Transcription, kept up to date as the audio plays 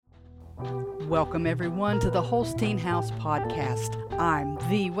Welcome, everyone, to the Holstein House podcast. I'm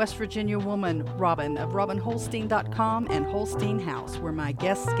the West Virginia woman, Robin, of RobinHolstein.com and Holstein House, where my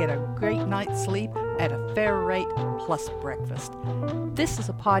guests get a great night's sleep at a fair rate plus breakfast. This is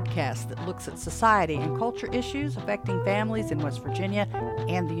a podcast that looks at society and culture issues affecting families in West Virginia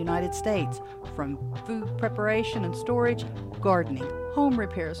and the United States, from food preparation and storage, gardening, home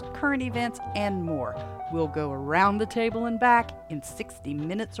repairs, current events, and more. We'll go around the table and back in 60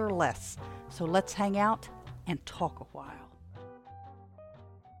 minutes or less. So let's hang out and talk a while.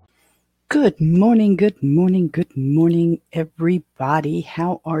 Good morning, everybody.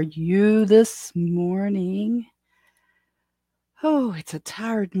 How are you this morning? Oh, it's a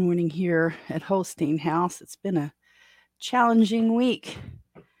tired morning here at Holstein House. It's been a challenging week.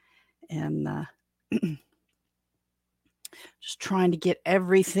 And just trying to get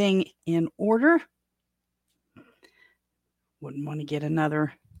everything in order. Wouldn't want to get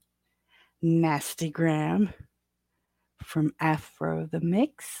another nasty gram from Afro the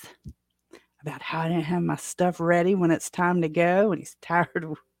Mix about how I didn't have my stuff ready when it's time to go, and he's tired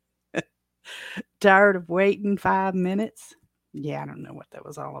of waiting 5 minutes. Yeah, I don't know what that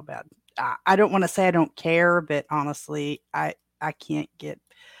was all about. I don't want to say I don't care, but honestly, I can't get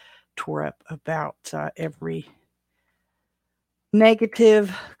tore up about every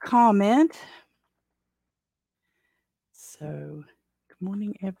negative comment. So, good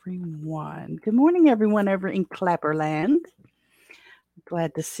morning, everyone. Good morning, everyone over in Clapperland.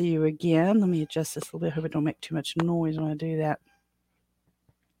 Glad to see you again. Let me adjust this a little bit. Hope it don't make too much noise when I do that.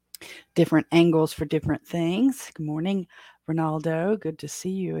 Different angles for different things. Good morning, Ronaldo. Good to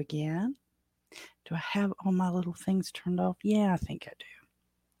see you again. Do I have all my little things turned off? Yeah, I think I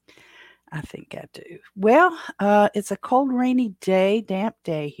do. Well, it's a cold, rainy day, damp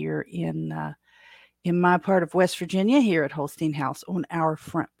day here in my part of West Virginia, here at Holstein House on our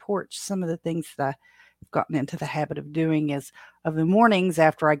front porch. Some of the things that I've gotten into the habit of doing is of the mornings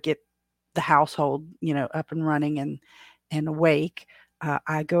after I get the household, up and running and awake,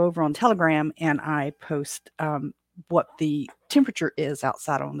 I go over on Telegram and I post what the temperature is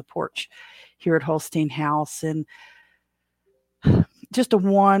outside on the porch here at Holstein House, and just a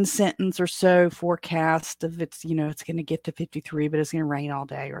one sentence or so forecast of it's going to get to 53, but it's going to rain all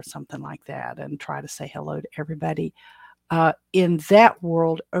day or something like that, and try to say hello to everybody in that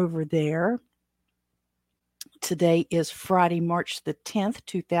world over there. Today is Friday, March the 10th,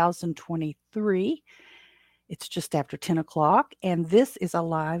 2023. It's just after 10 o'clock, and this is a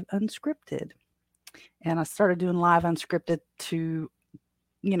live Unscripted. And I started doing live Unscripted to,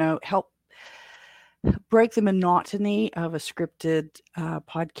 help break the monotony of a scripted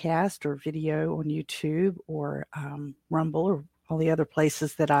podcast or video on YouTube or Rumble or all the other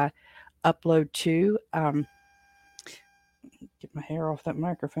places that I upload to. Get my hair off that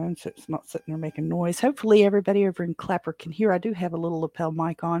microphone so it's not sitting there making noise. Hopefully everybody over in Clapper can hear. I do have a little lapel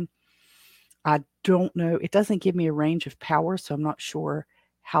mic on. I don't know. It doesn't give me a range of power, so I'm not sure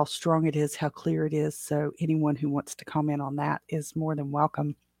how strong it is, how clear it is. So anyone who wants to comment on that is more than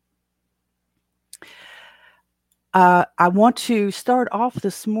welcome. I want to start off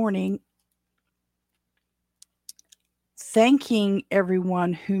this morning thanking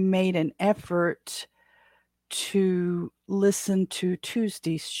everyone who made an effort to listen to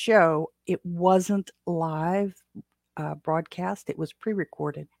Tuesday's show. It wasn't live broadcast. It was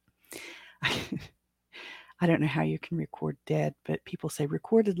pre-recorded. I don't know how you can record dead, but people say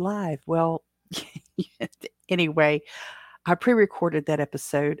recorded live. Well, anyway, I pre-recorded that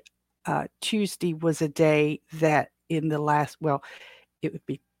episode. Tuesday was a day that in the last, it would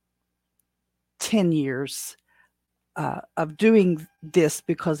be 10 years of doing this,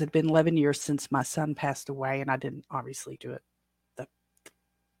 because it had been 11 years since my son passed away, and I didn't obviously do it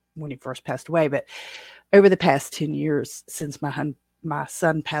when he first passed away, but over the past 10 years since my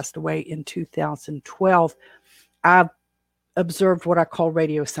son passed away in 2012, I've observed what I call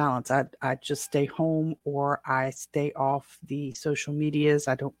radio silence. I just stay home, or I stay off the social medias.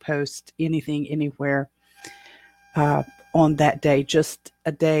 I don't post anything anywhere on that day. Just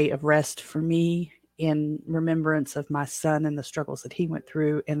a day of rest for me, in remembrance of my son and the struggles that he went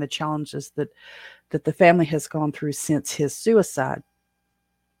through and the challenges that the family has gone through since his suicide.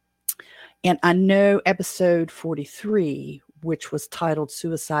 And I know episode 43, which was titled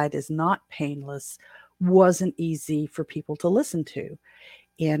 "Suicide is Not Painless," wasn't easy for people to listen to,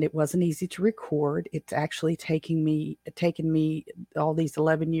 and it wasn't easy to record. It's actually taken me all these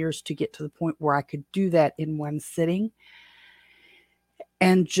 11 years to get to the point where I could do that in one sitting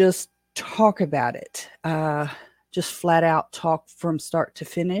and just talk about it, just flat out talk from start to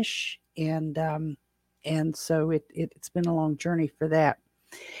finish. And so it's been a long journey for that.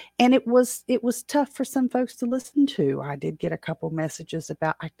 And it was tough for some folks to listen to. I did get a couple messages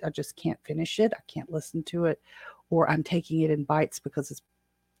about I just can't finish it. I can't listen to it, or I'm taking it in bites because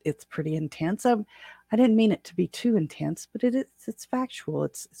it's pretty intense. I didn't mean it to be too intense, but it's factual.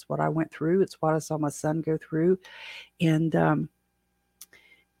 It's what I went through. It's what I saw my son go through, and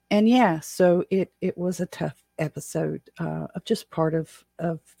yeah, so it was a tough episode of just part of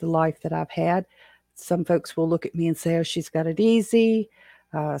the life that I've had. Some folks will look at me and say, "Oh, she's got it easy."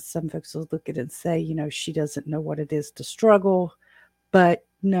 Some folks will look at it and say, she doesn't know what it is to struggle. But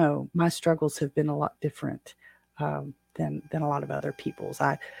no, my struggles have been a lot different than a lot of other people's.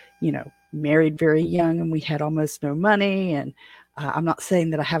 I, married very young, and we had almost no money. And I'm not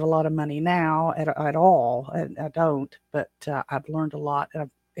saying that I have a lot of money now at all. I don't. But I've learned a lot,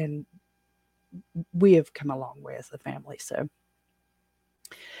 and we have come a long way as a family. So.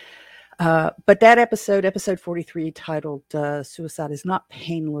 But that episode 43, titled Suicide is Not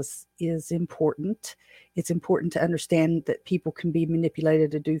Painless, is important. It's important to understand that people can be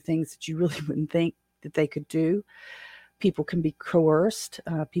manipulated to do things that you really wouldn't think that they could do. People can be coerced.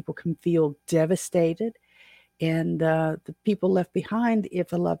 People can feel devastated. And the people left behind,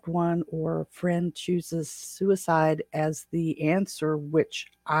 if a loved one or friend chooses suicide as the answer, which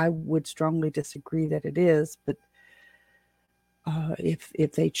I would strongly disagree that it is, but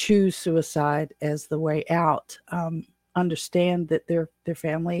if they choose suicide as the way out, understand that their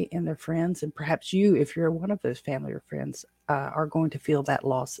family and their friends, and perhaps you, if you're one of those family or friends, are going to feel that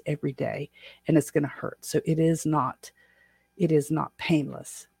loss every day, and it's going to hurt. So it is not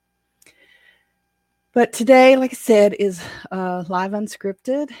painless. But today, like I said, is live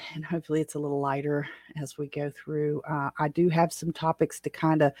unscripted, and hopefully it's a little lighter as we go through. I do have some topics to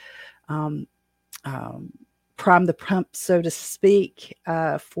kind of prime the pump, so to speak,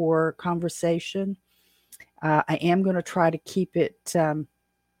 for conversation. I am going to try to keep it. I'm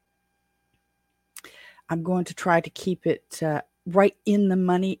going to try to keep it right in the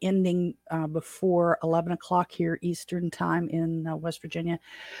money, ending before 11 o'clock here Eastern time in West Virginia,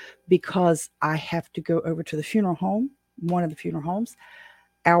 because I have to go over to the funeral home, one of the funeral homes.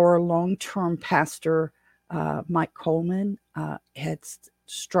 Our long-term pastor, Mike Coleman, had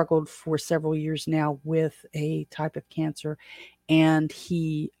struggled for several years now with a type of cancer, and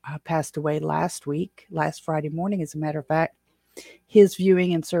he passed away last Friday morning, as a matter of fact. His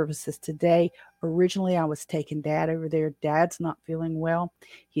viewing and services today. Originally, I was taking Dad over there. Dad's not feeling well.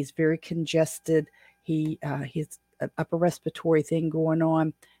 He's very congested. He's an upper respiratory thing going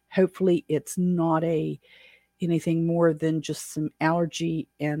on. Hopefully, it's not anything more than just some allergy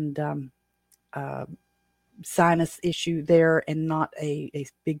and sinus issue there, and not a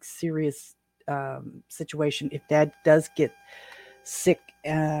big serious situation. If Dad does get sick,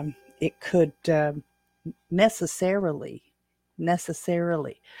 it could necessarily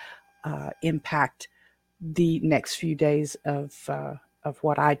impact the next few days of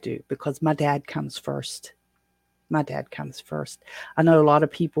what I do, because my dad comes first. I know a lot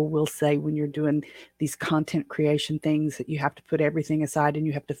of people will say when you're doing these content creation things that you have to put everything aside and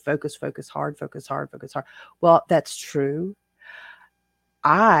you have to focus hard. Well, that's true.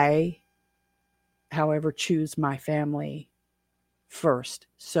 I, however, choose my family first.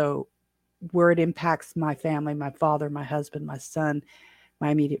 So where it impacts my family, my father, my husband, my son, my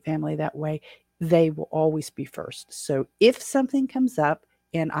immediate family, that way, they will always be first. So if something comes up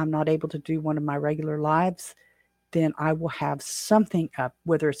and I'm not able to do one of my regular lives, then I will have something up,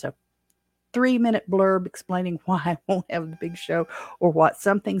 whether it's a 3-minute blurb explaining why I won't have the big show, or what,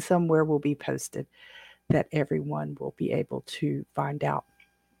 something somewhere will be posted that everyone will be able to find out.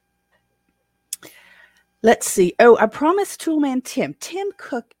 Let's see. Oh, I promised Toolman Tim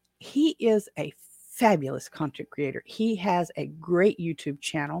Cook. He is a fabulous content creator. He has a great YouTube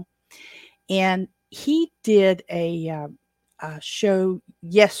channel, and he did a show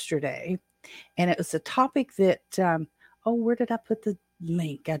yesterday. And it was a topic that, where did I put the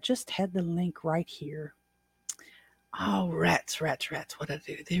link? I just had the link right here. Oh, rats. What did I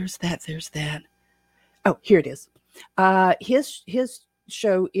do? There's that. Oh, here it is. His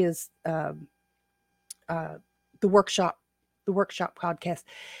show is the Workshop podcast.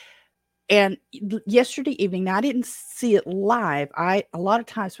 And yesterday evening, now I didn't see it live. A lot of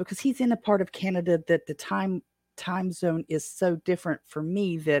times, because he's in a part of Canada that the time zone is so different for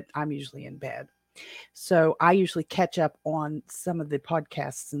me that I'm usually in bed. So I usually catch up on some of the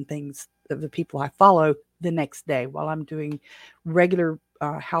podcasts and things of the people I follow the next day while I'm doing regular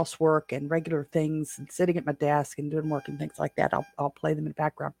housework and regular things and sitting at my desk and doing work and things like that. I'll play them in the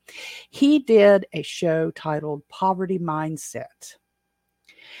background. He did a show titled Poverty Mindset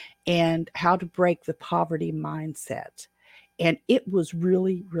and how to break the poverty mindset. And it was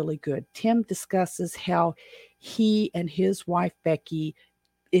really, really good. Tim discusses how he and his wife, Becky,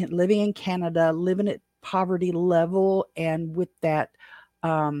 living in Canada, living at poverty level, and with that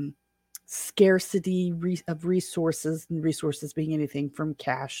scarcity of resources, and resources being anything from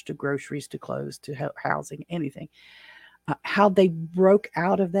cash to groceries to clothes to housing, anything, how they broke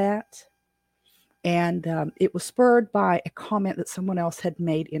out of that. And it was spurred by a comment that someone else had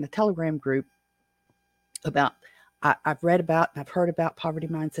made in a Telegram group about, I've read about and I've heard about poverty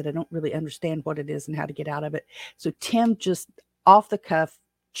mindset. I don't really understand what it is and how to get out of it. So Tim just off the cuff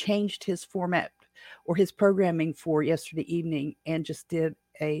changed his format or his programming for yesterday evening and just did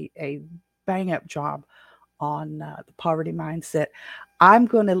a bang up job on the poverty mindset. I'm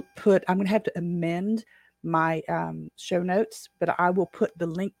going to have to amend my show notes, but I will put the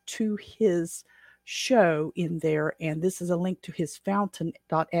link to his show in there. And this is a link to his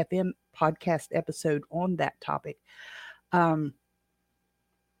fountain.fm podcast episode on that topic.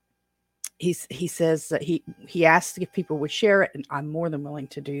 He says that he asked if people would share it, and I'm more than willing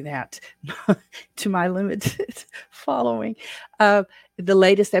to do that to my limited following. The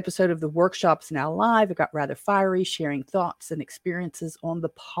latest episode of the workshop is now live. It got rather fiery, sharing thoughts and experiences on the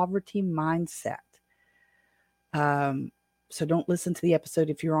poverty mindset. So don't listen to the episode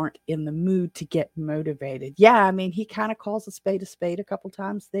if you aren't in the mood to get motivated. Yeah, I mean, he kind of calls a spade a couple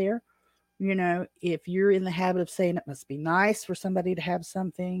times there. You know, if you're in the habit of saying it must be nice for somebody to have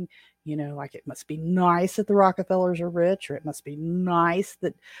something, you know, like it must be nice that the Rockefellers are rich, or it must be nice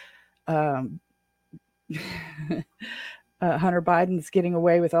that Hunter Biden's getting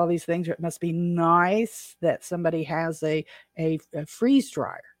away with all these things, or it must be nice that somebody has a freeze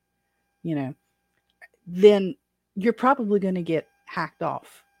dryer, you know, then you're probably going to get hacked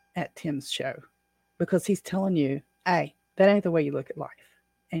off at Tim's show, because he's telling you, hey, that ain't the way you look at life.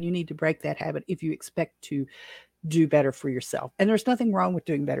 And you need to break that habit if you expect to do better for yourself. And there's nothing wrong with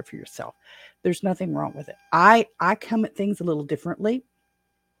doing better for yourself. There's nothing wrong with it. I come at things a little differently.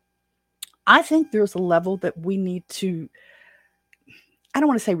 I think there's a level that we need to, I don't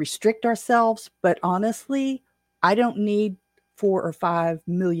want to say restrict ourselves, but honestly, I don't need $4 or $5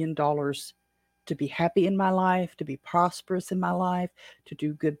 million to be happy in my life, to be prosperous in my life, to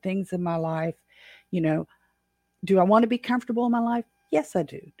do good things in my life. You know, do I want to be comfortable in my life? Yes, I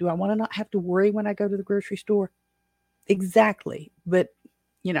do. Do I want to not have to worry when I go to the grocery store? Exactly. But,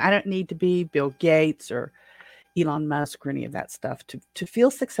 you know, I don't need to be Bill Gates or Elon Musk or any of that stuff to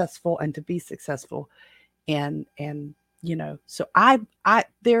feel successful and to be successful. And, you know, so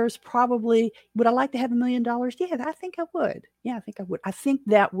there's probably, would I like to have $1 million? Yeah, I think I would. Yeah, I think I would. I think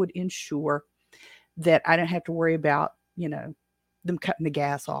that would ensure that I don't have to worry about, you know, them cutting the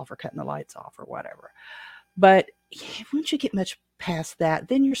gas off or cutting the lights off or whatever. But once you get much past that,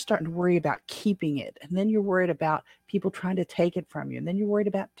 then you're starting to worry about keeping it. And then you're worried about people trying to take it from you. And then you're worried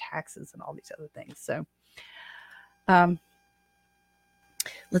about taxes and all these other things. So,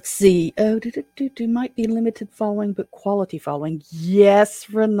 let's see. Oh, might be limited following, but quality following. Yes,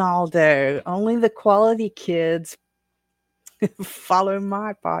 Ronaldo. Only the quality kids follow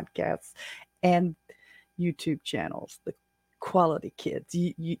my podcasts and YouTube channels. The quality kids.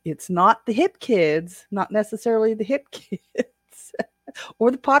 It's not the hip kids, not necessarily the hip kids or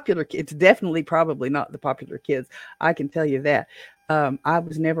the popular kids. Definitely probably not the popular kids. I can tell you that. I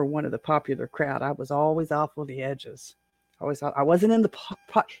was never one of the popular crowd. I was always off on the edges. I wasn't in the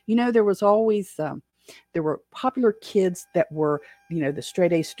you know, there was always there were popular kids that were, you know, the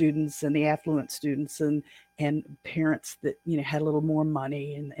straight A students and the affluent students and parents that, you know, had a little more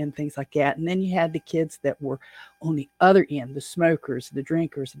money and things like that. And then you had the kids that were on the other end, the smokers, the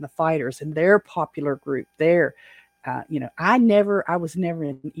drinkers, and the fighters, and their popular group there. You know, I was never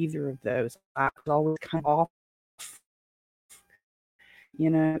in either of those. I was always kind of off,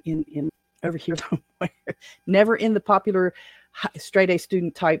 you know, in over here somewhere. Never in the popular straight A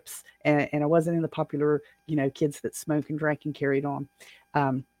student types, and I wasn't in the popular, you know, kids that smoked and drank and carried on.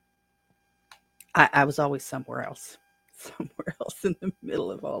 I was always somewhere else in the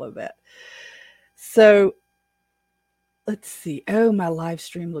middle of all of that. So let's see. Oh, my live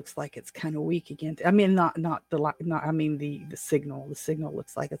stream looks like it's kind of weak again. I mean, I mean the signal. The signal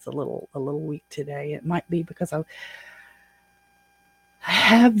looks like it's a little weak today. It might be because I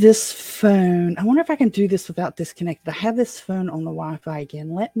have this phone. I wonder if I can do this without disconnected. I have this phone on the Wi-Fi again.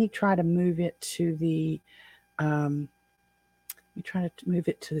 Let me try to move it to the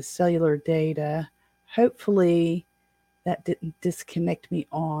cellular data. Hopefully that didn't disconnect me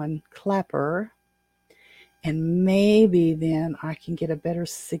on Clapper. And maybe then I can get a better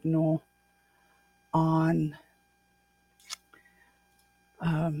signal on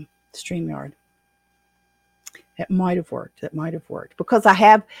StreamYard. That might have worked. That might have worked because I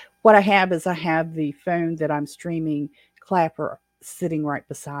have the phone that I'm streaming Clapper sitting right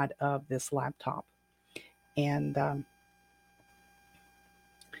beside of this laptop. And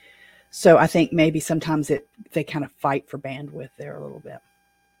so I think maybe sometimes they kind of fight for bandwidth there a little bit.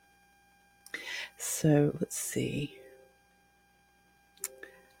 So let's see.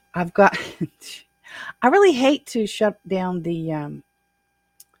 I've got, I really hate to shut down the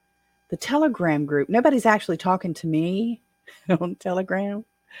Telegram group. Nobody's actually talking to me on Telegram.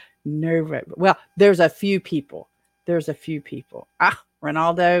 No, well, there's a few people.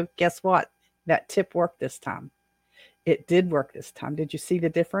 Ronaldo, guess what? That tip worked this time. It did work this time. Did you see the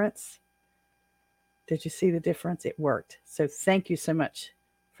difference? It worked. So thank you so much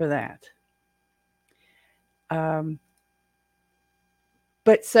for that.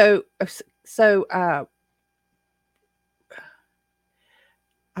 But so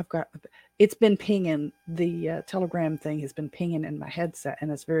I've got, it's been pinging, the Telegram thing has been pinging in my headset,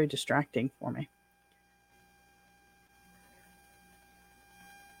 and it's very distracting for me.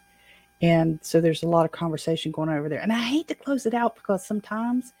 And so there's a lot of conversation going on over there. And I hate to close it out because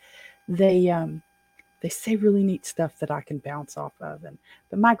sometimes they say really neat stuff that I can bounce off of.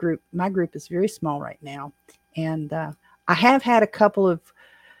 But my group is very small right now. And I have had a couple of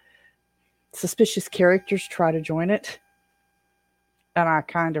suspicious characters try to join it. And I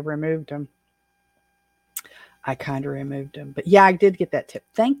kind of removed them. But yeah, I did get that tip.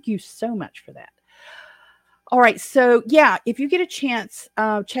 Thank you so much for that. All right. So yeah, if you get a chance,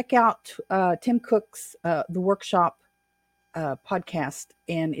 check out Tim Cook's The Workshop podcast,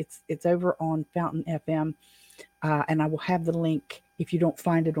 and it's over on Fountain FM. And I will have the link. If you don't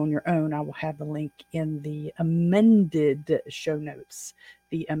find it on your own, I will have the link in the amended show notes.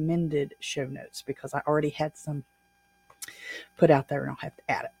 Because I already had some put out there and I'll have to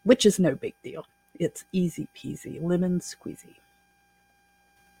add it, which is no big deal. It's easy peasy, lemon squeezy.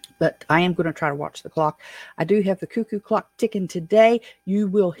 But I am going to try to watch the clock. I do have the cuckoo clock ticking today. You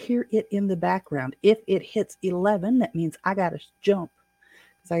will hear it in the background. If it hits 11, that means I got to jump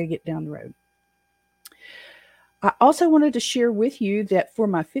because I got to get down the road. I also wanted to share with you that for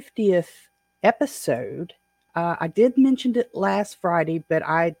my 50th episode, I did mention it last Friday, but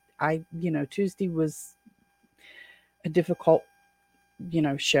I Tuesday was a difficult,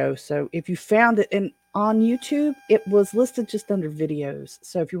 show. So if you found it on YouTube, it was listed just under videos.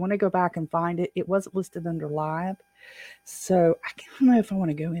 So if you want to go back and find it, it wasn't listed under live. So I don't know if I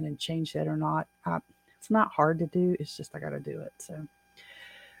want to go in and change that or not. It's not hard to do. It's just I got to do it. So,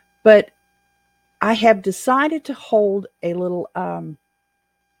 but I have decided to hold a little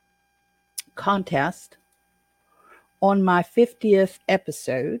contest on my 50th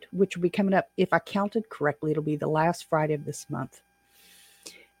episode, which will be coming up, if I counted correctly, it'll be the last Friday of this month.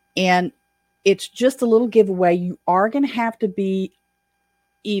 And it's just a little giveaway. You are going to have to be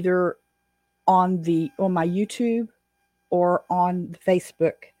either on my YouTube or on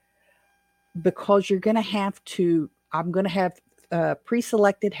Facebook, because you're going to have to, I'm going to have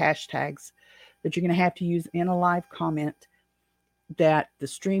pre-selected hashtags that you're going to have to use in a live comment that the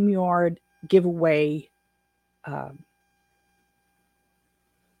StreamYard giveaway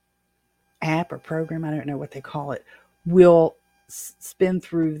app or program, I don't know what they call it, will spin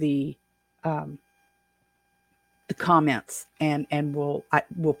through the comments and we'll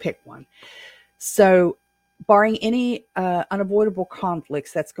pick one. So barring any unavoidable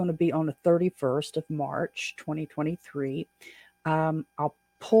conflicts, that's going to be on the 31st of March, 2023. I'll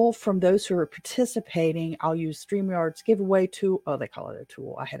pull from those who are participating. I'll use StreamYard's giveaway tool. Oh, they call it a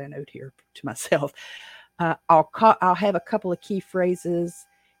tool. I had a note here to myself. I'll have a couple of key phrases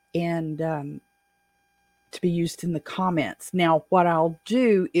and to be used in the comments. Now, what I'll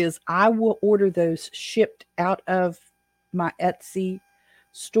do is I will order those shipped out of my Etsy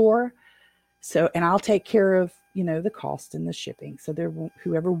store. So, and I'll take care of, the cost and the shipping. So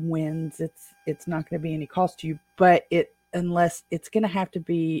whoever wins, it's not going to be any cost to you, but unless it's going to have to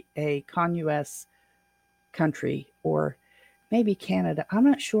be a con-US country or maybe Canada. I'm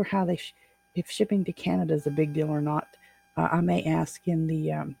not sure how if shipping to Canada is a big deal or not. I may ask in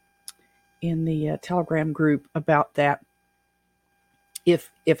the Telegram group about that.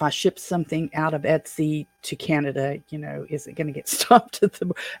 If I ship something out of Etsy to Canada, is it going to get stopped at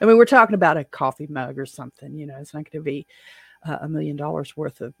the? I mean, we're talking about a coffee mug or something. It's not going to be $1 million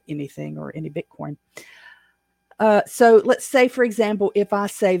worth of anything or any Bitcoin. So let's say, for example, if I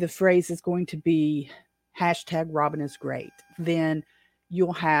say the phrase is going to be #Robin is great, then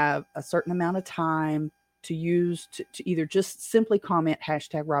you'll have a certain amount of time to use to either just simply comment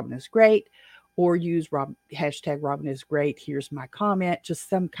 #Robin is great, or use #Robin is great. Here's my comment, just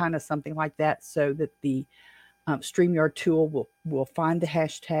some kind of something like that, so that the StreamYard tool will find the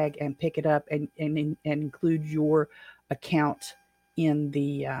hashtag and pick it up and include your account in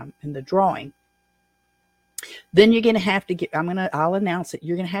the drawing. Then you're going to have to get, I'll announce it.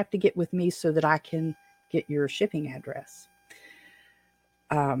 You're going to have to get with me so that I can get your shipping address.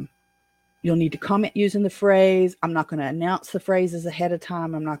 You'll need to comment using the phrase. I'm not going to announce the phrases ahead of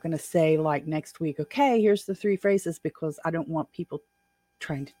time. I'm not going to say like next week, okay, here's the 3 phrases, because I don't want people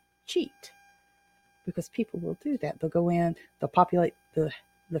trying to cheat, because people will do that. They'll go in, they'll populate the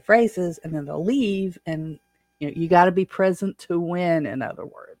phrases, and then they'll leave. And you got to be present to win, in other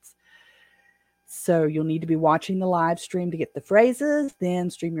words. So you'll need to be watching the live stream to get the phrases. Then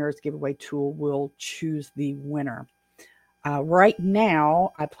StreamYard's giveaway tool will choose the winner. Right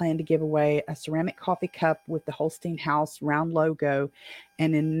now, I plan to give away a ceramic coffee cup with the Holstein House round logo,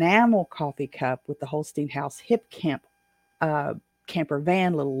 an enamel coffee cup with the Holstein House Hip Camp camper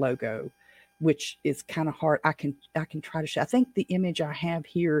van little logo, which is kind of hard. I can try to show. I think the image I have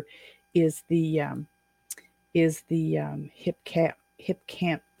here is the hip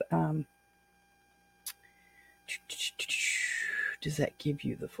camp. Does that give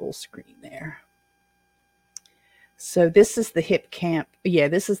you the full screen there? So this is the hip camp. Yeah,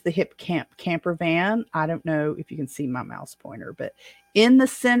 this is the hip camp camper van. I don't know if you can see my mouse pointer, but in the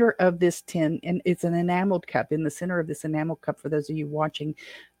center of this tin, and it's an enameled cup, in the center of this enameled cup, for those of you watching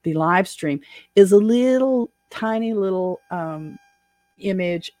the live stream, is a little tiny little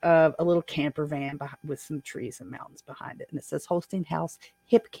image of a little camper van with some trees and mountains behind it. And it says Holstein House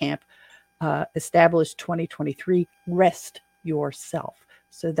Hip Camp, established 2023, rest yourself.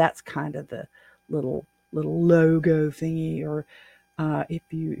 So that's kind of the little logo thingy, or if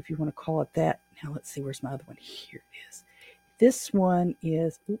you want to call it that. Now let's see, where's my other one? Here it is. This one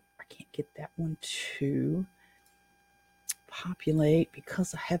is, I can't get that one to populate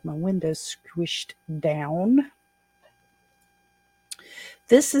because I have my windows squished down.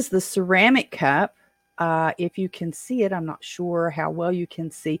 This is the ceramic cup. If you can see it, I'm not sure how well you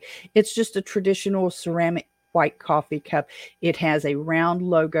can see. It's just a traditional ceramic white coffee cup. It has a round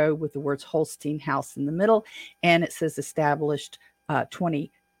logo with the words Holstein House in the middle, and it says established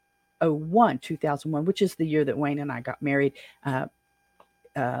 2001, which is the year that Wayne and I got married.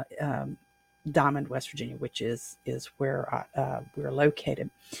 Diamond, West Virginia, which is where we're located.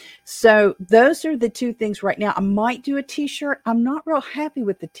 So those are the 2 things right now. I might do a t-shirt. I'm not real happy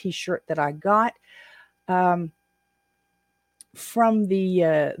with the t-shirt that I got from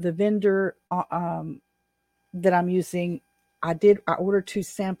the vendor that I'm using. I ordered 2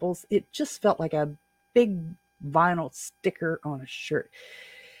 samples. It just felt like a big vinyl sticker on a shirt.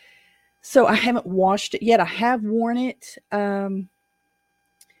 So I haven't washed it yet. I have worn it.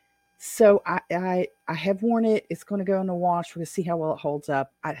 So I have worn it. It's going to go in the wash. We're going to see how well it holds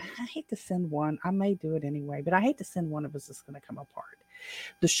up. I hate to send one. I may do it anyway, but I hate to send one of us that's going to come apart.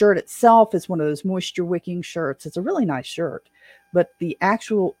 The shirt itself is one of those moisture wicking shirts. It's a really nice shirt, but the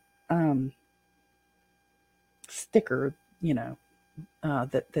actual sticker,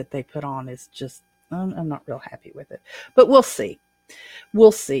 that they put on is just, I'm not real happy with it, but we'll see.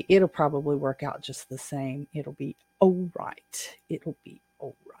 We'll see. It'll probably work out just the same. It'll be all right. It'll be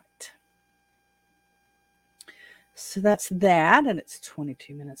all right. So that's that, and it's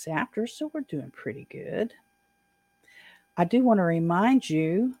 22 minutes after, so we're doing pretty good. I do want to remind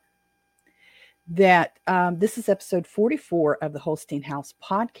you that this is episode 44 of the Holstein House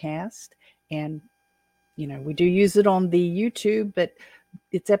podcast, and we do use it on the YouTube, but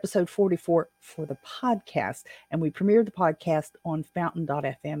it's episode 44 for the podcast, and we premiered the podcast on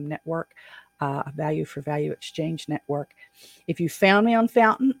Fountain.fm network, Value for Value Exchange network. If you found me on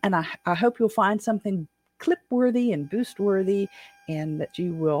Fountain, and I hope you'll find something clip-worthy and boost-worthy, and that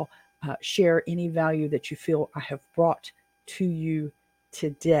you will share any value that you feel I have brought to you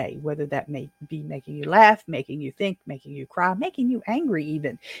today, whether that may be making you laugh, making you think, making you cry, making you angry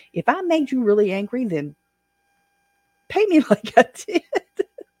even. If I made you really angry, then pay me like I did.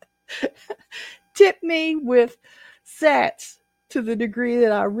 Tip me with sats to the degree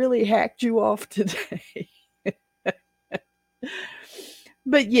that I really hacked you off today.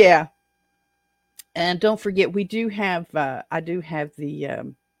 But yeah. And don't forget, we do have, I do have the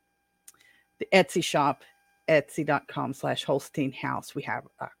Etsy shop, etsy.com/Holstein House. We have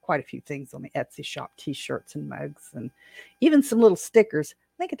quite a few things on the Etsy shop, t-shirts and mugs, and even some little stickers.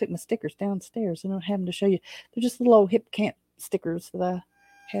 I think I took my stickers downstairs. I don't have them to show you. They're just little hip camp stickers that I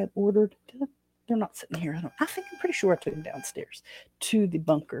had ordered. They're not sitting here. I'm pretty sure I took them downstairs to the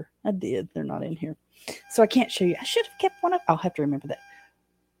bunker. I did. They're not in here. So I can't show you. I should have kept one up. I'll have to remember that.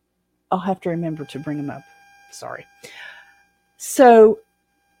 I'll have to remember to bring them up. Sorry. So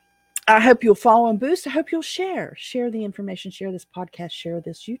I hope you'll follow and boost. I hope you'll share the information, share this podcast, share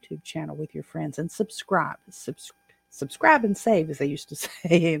this YouTube channel with your friends, and subscribe. Subscribe and save, as they used to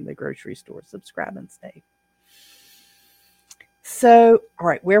say in the grocery store. Subscribe and save. So, all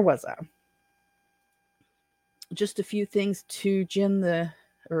right, where was I? Just a few things to chum the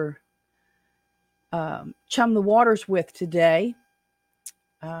waters with today.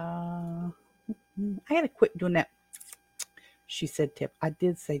 I had to quit doing that. She said tip. I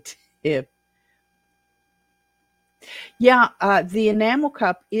did say tip. Yeah, the enamel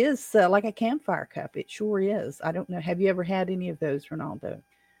cup is like a campfire cup. It sure is. I don't know. Have you ever had any of those, Ronaldo?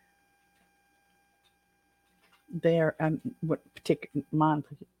 They're mine.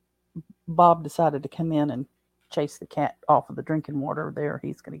 Bob decided to come in and chase the cat off of the drinking water there.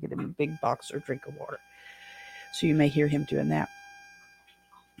 He's going to get him a big box or drink of water. So you may hear him doing that.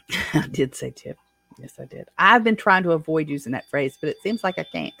 I did say tip. Yes, I did. I've been trying to avoid using that phrase, but it seems like I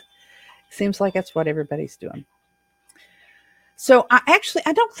can't. It seems like that's what everybody's doing. So I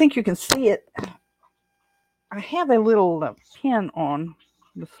don't think you can see it. I have a little pin on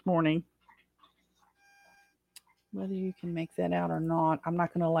this morning. Whether you can make that out or not, I'm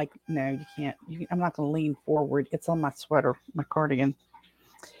not going to no, you can't. I'm not going to lean forward. It's on my sweater, my cardigan.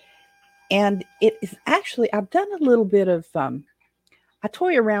 And it is actually, I've done a little bit of, I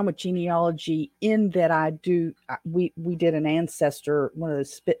toy around with genealogy in that we did an ancestor, one of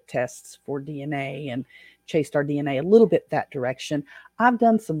those spit tests for DNA and chased our DNA a little bit that direction. I've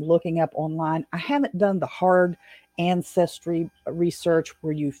done some looking up online. I haven't done the hard ancestry research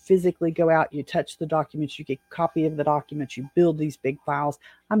where you physically go out, you touch the documents, you get a copy of the documents, you build these big files.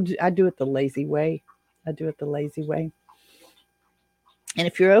 I do it the lazy way. And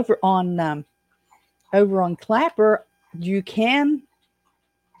if you're over on Clapper, you can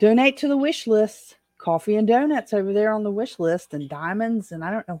donate to the wish list. Coffee and donuts over there on the wish list, and diamonds, and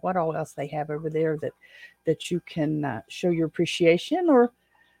I don't know what all else they have over there that you can show your appreciation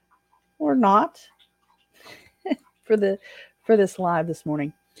or not for this live this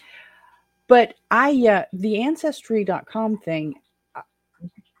morning. But the ancestry.com thing,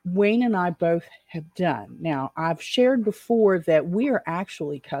 Wayne and I both have done. Now, I've shared before that we are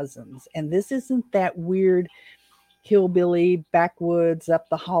actually cousins, and this isn't that weird hillbilly backwoods up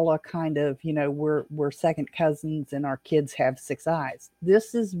the holla kind of, we're second cousins and our kids have 6 eyes.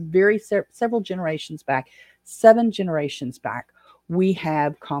 This is several generations back, 7 generations back, we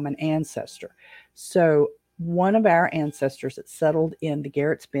have common ancestor. So one of our ancestors that settled in the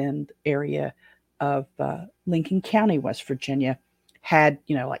Garrett's Bend area of Lincoln County, West Virginia, had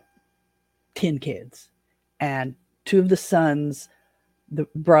 10 kids, and 2 of the sons, two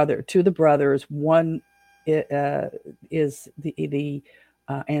of the brothers, one is the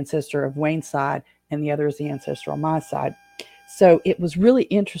ancestor of Wayne's side, and the other is the ancestor on my side. So it was really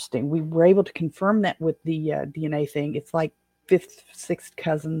interesting. We were able to confirm that with the DNA thing. It's like 5th, 6th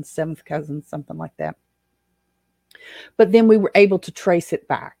cousins, 7th cousins, something like that. But then we were able to trace it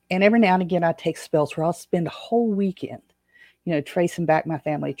back. And every now and again, I take spells where I'll spend a whole weekend, tracing back my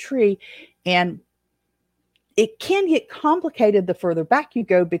family tree. And it can get complicated the further back you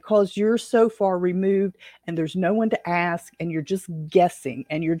go because you're so far removed and there's no one to ask, and you're just guessing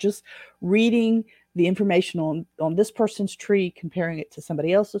and you're just reading the information on this person's tree, comparing it to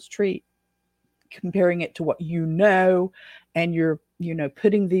somebody else's tree, comparing it to what and you're,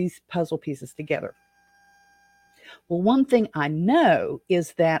 putting these puzzle pieces together. Well, one thing I know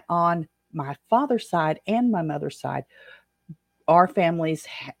is that on my father's side and my mother's side, our families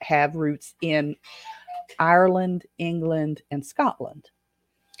have roots in Ireland, England, and Scotland.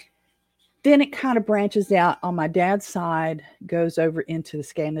 Then it kind of branches out on my dad's side, goes over into the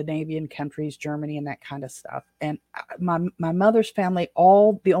Scandinavian countries, Germany, and that kind of stuff. And my mother's family,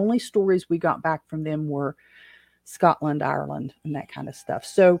 the only stories we got back from them were Scotland, Ireland, and that kind of stuff.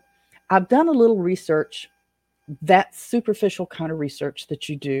 So I've done a little research, that superficial kind of research that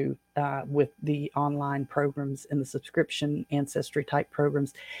you do with the online programs and the subscription ancestry type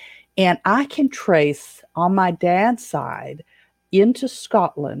programs. And I can trace on my dad's side into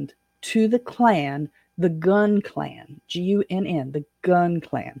Scotland to the clan, the Gunn clan, Gunn, the Gunn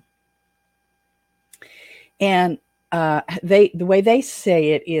clan. And the way they say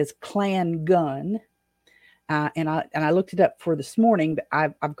it is Clan Gunn. And I looked it up for this morning, but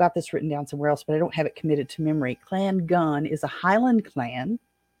I've got this written down somewhere else, but I don't have it committed to memory. Clan Gunn is a Highland clan.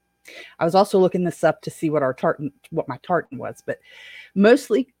 I was also looking this up to see what my tartan was, but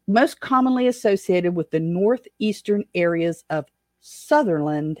most commonly associated with the northeastern areas of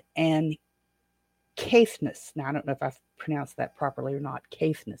Sutherland and Caithness. Now, I don't know if I've pronounced that properly or not.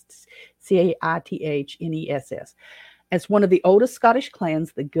 Caithness, Caithness. As one of the oldest Scottish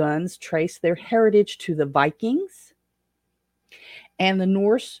clans, the Guns trace their heritage to the Vikings and the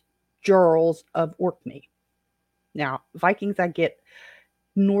Norse Jarls of Orkney. Now, Vikings, I get.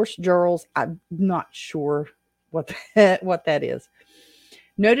 Norse Jarls, I'm not sure what that is.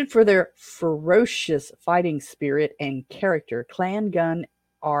 Noted for their ferocious fighting spirit and character, Clan Gun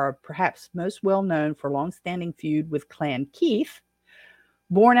are perhaps most well known for long-standing feud with Clan Keith,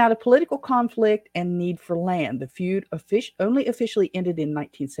 born out of political conflict and need for land. The feud only officially ended in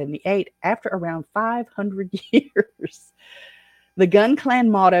 1978 after around 500 years. The Gun clan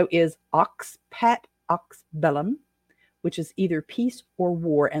motto is Ox Pat Ox Bellum, which is either peace or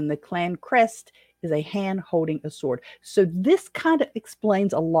war, and the clan crest is a hand holding a sword. So this kind of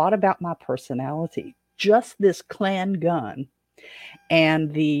explains a lot about my personality. Just this clan gun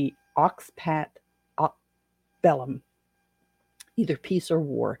and the Oxpat Bellum, either peace or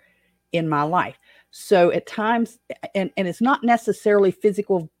war, in my life. So at times, and it's not necessarily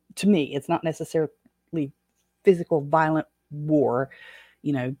physical, to me, it's not necessarily physical violent war,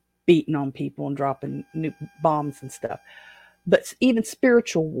 beating on people and dropping bombs and stuff, but even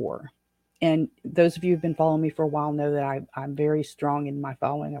spiritual war. And those of you who've been following me for a while know that I'm very strong in my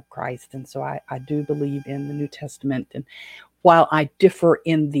following of Christ. And so I do believe in the New Testament. And while I differ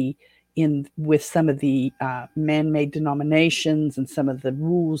with some of the man-made denominations and some of the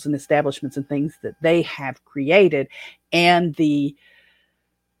rules and establishments and things that they have created, and the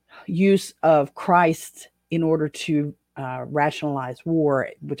use of Christ in order to rationalize war,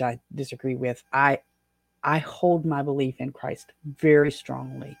 which I disagree with, I hold my belief in Christ very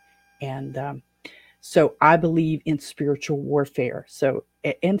strongly. And so I believe in spiritual warfare,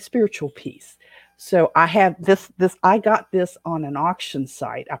 and spiritual peace. So I have this, I got this on an auction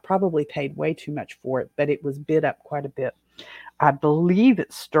site. I probably paid way too much for it, but it was bid up quite a bit. I believe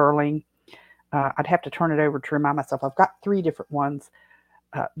it's sterling. I'd have to turn it over to remind myself. I've got 3 different ones.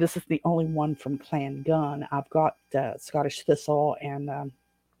 This is the only one from Clan Gun. I've got Scottish Thistle and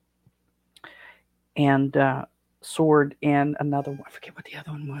Sword and another one. I forget what the other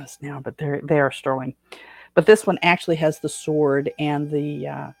one was now, but they are sterling. But this one actually has the sword and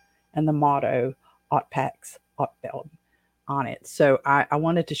the motto Ot Pax Ot Bellum on it. So I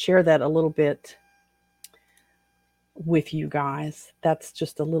wanted to share that a little bit with you guys. That's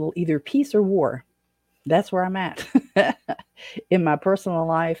just a little either peace or war. That's where I'm at in my personal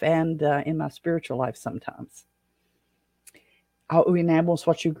life and in my spiritual life sometimes. Oh, and almost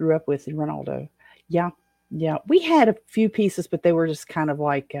what you grew up with, Ronaldo. Yeah. We had a few pieces, but they were just kind of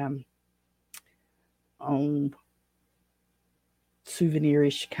like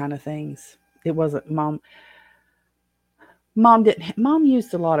souvenirish kind of things. It wasn't mom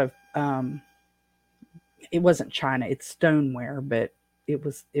used a lot of it wasn't china, it's stoneware, but it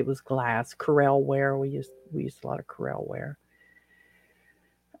was glass, Corel ware. We used a lot of Corel ware.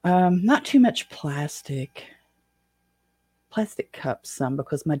 Not too much plastic cups, some,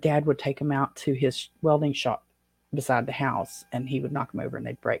 because my dad would take them out to his welding shop beside the house and he would knock them over and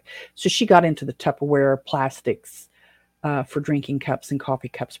they'd break. So she got into the Tupperware plastics for drinking cups and coffee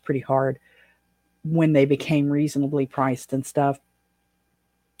cups pretty hard when they became reasonably priced and stuff,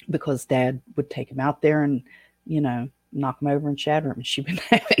 because Dad would take them out there and, knock them over and shatter them, and she wouldn't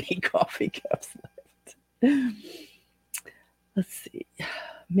have any coffee cups left. Let's see.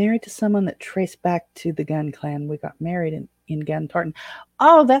 Married to someone that traced back to the Gun clan. We got married in Gun Tartan.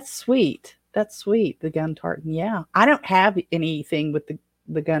 Oh, that's sweet. That's sweet. The Gun Tartan. Yeah. I don't have anything with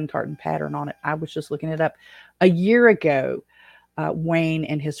the Gun Tartan pattern on it. I was just looking it up. A year ago, Wayne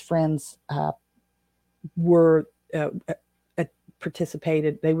and his friends were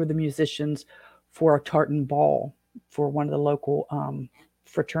participated. They were the musicians for a tartan ball for one of the local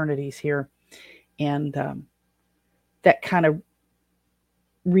fraternities here. And that kind of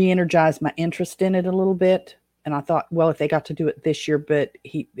re-energized my interest in it a little bit. And I thought, well, if they got to do it this year, but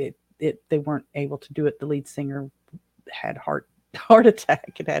they weren't able to do it. The lead singer had heart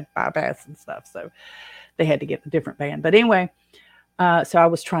attack and had bypass and stuff. So they had to get a different band. But anyway, so I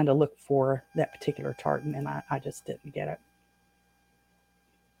was trying to look for that particular tartan and I just didn't get it.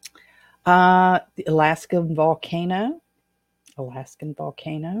 The Alaskan volcano.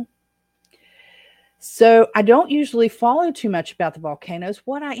 So I don't usually follow too much about the volcanoes.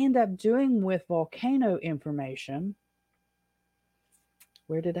 What I end up doing with volcano information,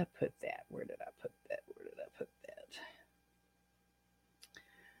 where did I put that?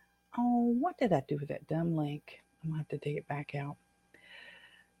 Oh, what did I do with that dumb link? I'm going to have to dig it back out.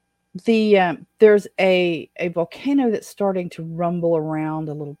 There's a volcano that's starting to rumble around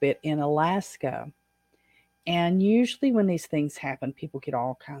a little bit in Alaska. And usually when these things happen, people get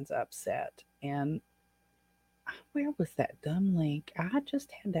all kinds of upset. And Where was that dumb link? I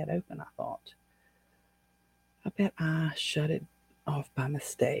just had that open, I thought. I bet I shut it off by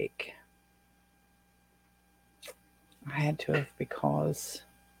mistake. I had to have, because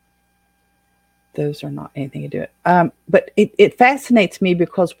those are not anything to do it. But it fascinates me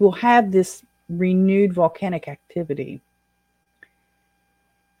because we'll have this renewed volcanic activity.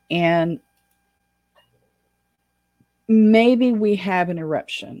 And maybe we have an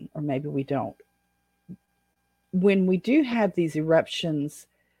eruption, or maybe we don't. When we do have these eruptions,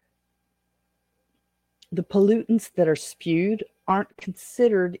 the pollutants that are spewed aren't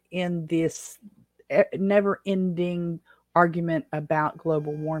considered in this never-ending argument about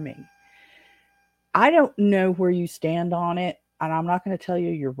global warming. I don't know where you stand on it, and I'm not going to tell you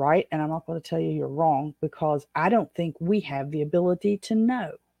you're right, and I'm not going to tell you you're wrong, because I don't think we have the ability to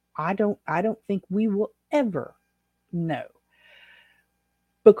know. I don't think we will ever know,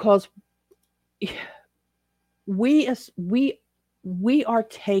 because we are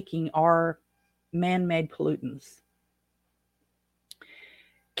taking our man-made pollutants,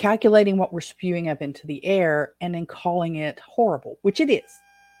 calculating what we're spewing up into the air, and then calling it horrible, which it is.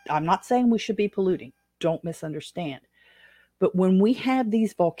 I'm not saying we should be polluting. Don't misunderstand. But when we have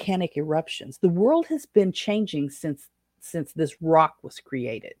these volcanic eruptions, the world has been changing since this rock was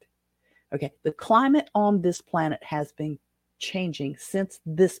created. Okay, the climate on this planet has been changing since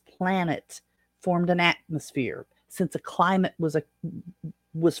this planet formed an atmosphere, since a climate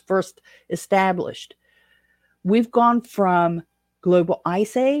was first established. We've gone from global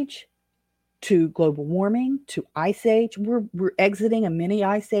ice age to global warming to ice age. We're exiting a mini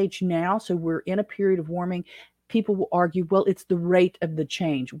ice age now, so we're in a period of warming. People will argue, well, it's the rate of the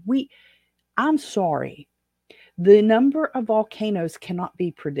change. I'm sorry. The number of volcanoes cannot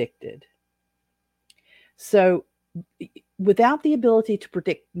be predicted. So without the ability to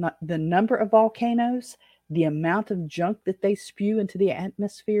predict the number of volcanoes, the amount of junk that they spew into the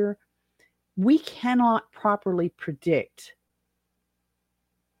atmosphere, we cannot properly predict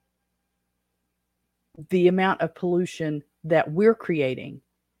the amount of pollution that we're creating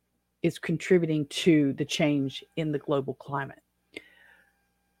is contributing to the change in the global climate.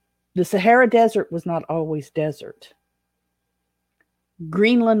 The Sahara Desert was not always desert.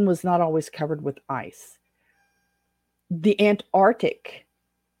 Greenland was not always covered with ice. The Antarctic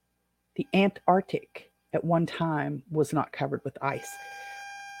at one time was not covered with ice.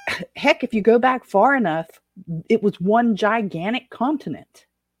 Heck, if you go back far enough, it was one gigantic continent.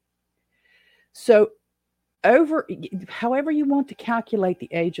 So however you want to calculate the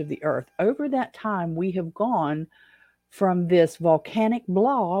age of the Earth, over that time, we have gone from this volcanic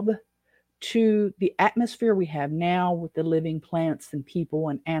blob to the atmosphere we have now with the living plants and people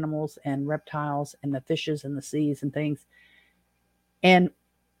and animals and reptiles and the fishes and the seas and things. And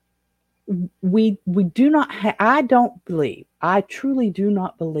we do not I truly do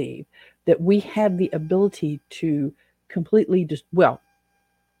not believe that we have the ability to completely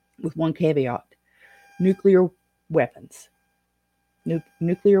with one caveat, nuclear weapons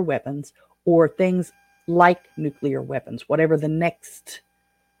or things like nuclear weapons, whatever the next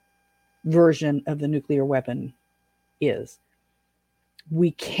version of the nuclear weapon is.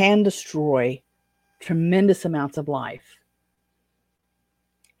 We can destroy tremendous amounts of life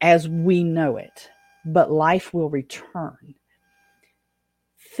as we know it, but life will return.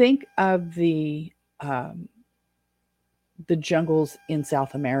 Think of the jungles in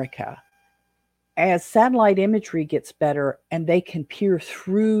South America. As satellite imagery gets better and they can peer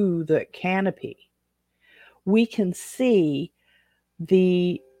through the canopy, we can see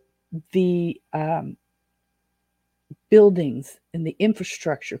the buildings and the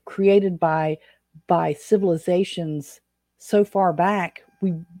infrastructure created by civilizations so far back.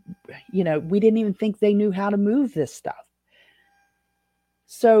 We didn't even think they knew how to move this stuff.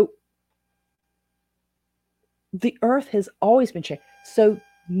 So the earth has always been changed. So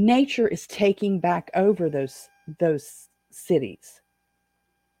nature is taking back over those cities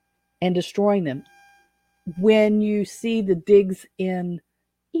and destroying them. When you see the digs in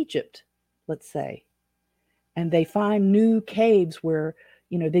Egypt, let's say, and they find new caves where,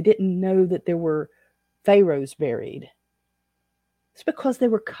 they didn't know that there were pharaohs buried. It's because they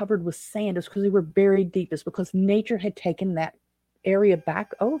were covered with sand. It's because they were buried deep. It's because nature had taken that area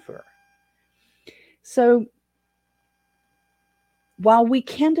back over. So while we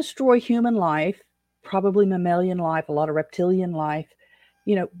can destroy human life, probably mammalian life, a lot of reptilian life,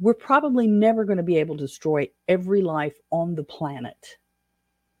 we're probably never going to be able to destroy every life on the planet.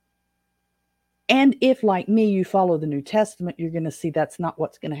 And if, like me, you follow the New Testament, you're going to see that's not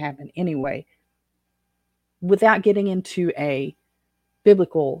what's going to happen anyway. Without getting into a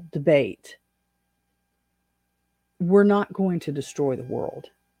biblical debate, we're not going to destroy the world.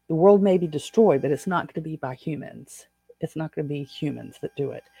 The world may be destroyed, but it's not going to be by humans. It's not going to be humans that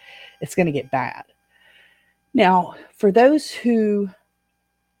do it. It's going to get bad. Now, for those who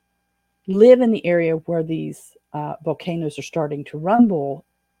live in the area where these volcanoes are starting to rumble,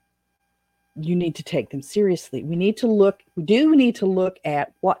 you need to take them seriously. We need to look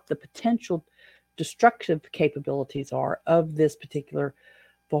at what the potential destructive capabilities are of this particular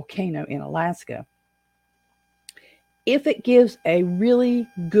volcano in Alaska. If it gives a really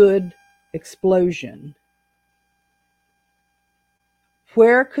good explosion,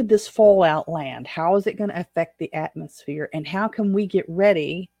 where could this fallout land? How is it going to affect the atmosphere? And how can we get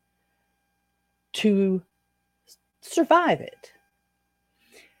ready to survive it?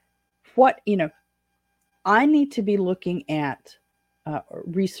 I need to be looking at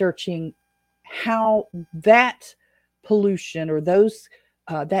researching how that pollution or those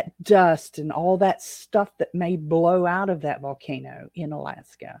that dust and all that stuff that may blow out of that volcano in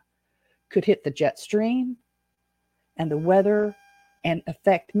Alaska could hit the jet stream and the weather and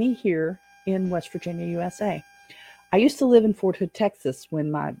affect me here in West Virginia, USA. I used to live in Fort Hood, Texas when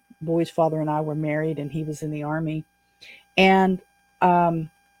my boy's father and I were married and he was in the Army. And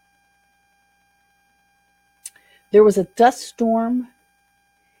there was a dust storm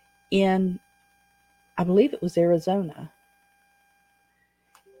in, I believe it was Arizona,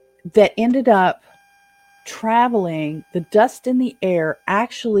 that ended up traveling. The dust in the air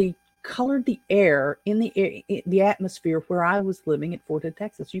actually colored the air in the atmosphere where I was living at Fort Hood,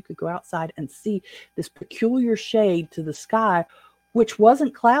 Texas. You could go outside and see this peculiar shade to the sky, which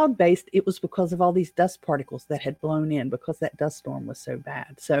wasn't cloud-based. It was because of all these dust particles that had blown in because that dust storm was so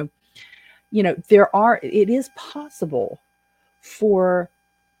bad. So, it is possible for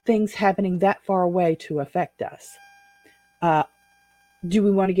things happening that far away to affect us. Do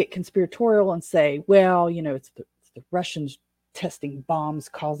we want to get conspiratorial and say, well, it's the Russians testing bombs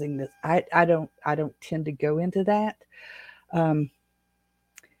causing this? I don't tend to go into that. I'd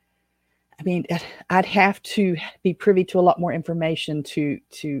have to be privy to a lot more information to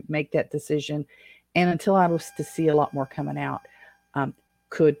make that decision. And until I was to see a lot more coming out,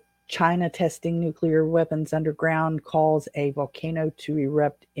 could China testing nuclear weapons underground cause a volcano to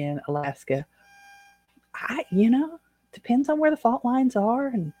erupt in Alaska? Depends on where the fault lines are.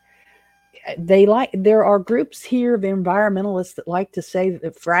 And there are groups here of environmentalists that like to say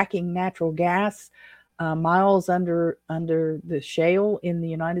that fracking natural gas miles under the shale in the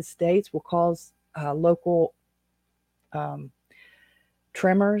United States will cause local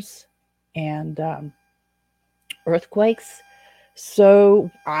tremors and earthquakes.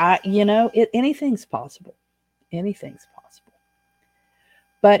 So anything's possible. Anything's possible.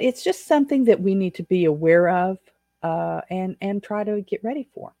 But it's just something that we need to be aware of and try to get ready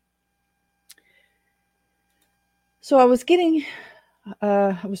for. So I was doing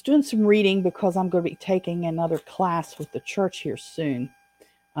some reading because I'm going to be taking another class with the church here soon.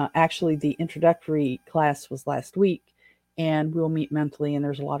 Actually, the introductory class was last week, and we'll meet monthly, and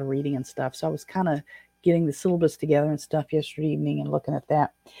there's a lot of reading and stuff. So I was kind of getting the syllabus together and stuff yesterday evening and looking at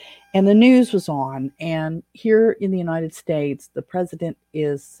that. And the news was on, and here in the United States, the president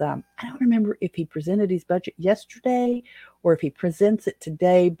is, I don't remember if he presented his budget yesterday or if he presents it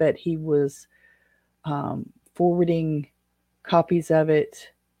today, but he was forwarding copies of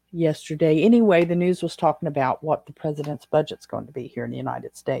it yesterday. Anyway, the news was talking about what the president's budget's going to be here in the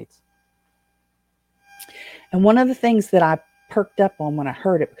United States. And one of the things that I perked up on when I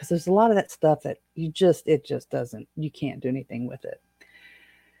heard it, because there's a lot of that stuff that you can't do anything with it.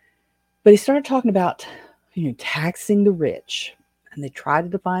 But he started talking about, taxing the rich, and they tried to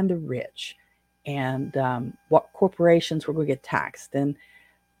define the rich and what corporations were going to get taxed. And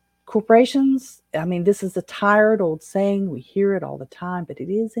corporations, this is a tired old saying. We hear it all the time, but it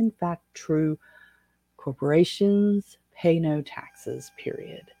is in fact true. Corporations pay no taxes,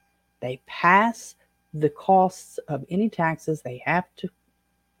 period. They pass the costs of any taxes they have to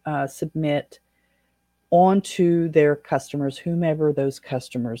submit onto their customers, whomever those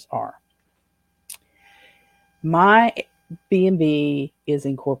customers are. My BnB is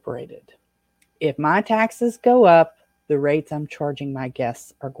incorporated. If my taxes go up, the rates I'm charging my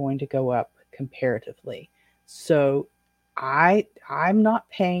guests are going to go up comparatively. So I am not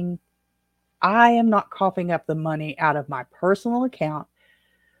coughing up the money out of my personal account.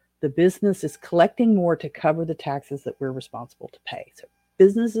 The business is collecting more to cover the taxes that we're responsible to pay. So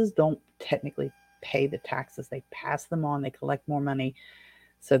businesses don't technically pay the taxes. They pass them on. They collect more money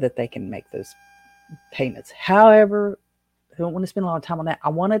so that they can make those payments. However, I don't want to spend a lot of time on that. I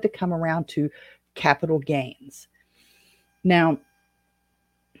wanted to come around to capital gains. Now,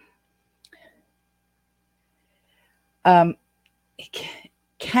 Um,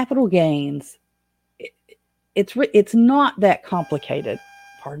 capital gains, it's not that complicated.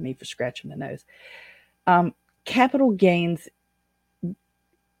 Pardon me for scratching the nose. Capital gains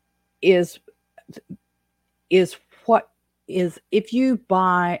is what is, if you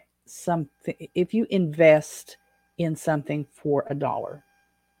buy something, if you invest in something for $1,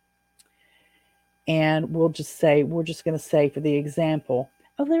 and we're just going to say for the example,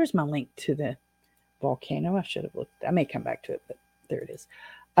 oh, there's my link to the volcano. I should have looked. I may come back to it, but there it is.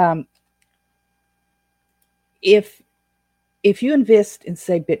 If you invest in,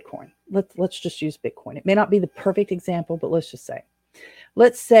 say, Bitcoin, let's just use Bitcoin. It may not be the perfect example, but let's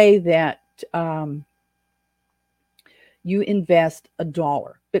say that you invest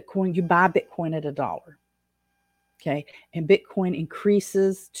 $1 Bitcoin. You buy Bitcoin at $1, okay, and Bitcoin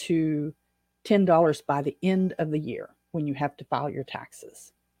increases to $10 by the end of the year when you have to file your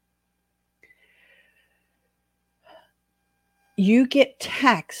taxes. You get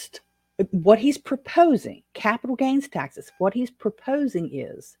taxed. What he's proposing, capital gains taxes, what he's proposing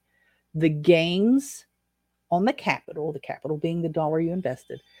is the gains on the capital being the $1 you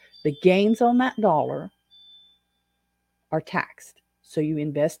invested, the gains on that $1 are taxed. So you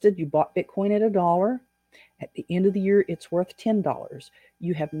invested, you bought Bitcoin at $1. At the end of the year, it's worth $10.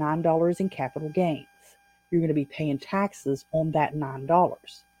 You have $9 in capital gains. You're going to be paying taxes on that $9.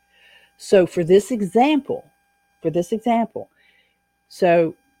 So for this example,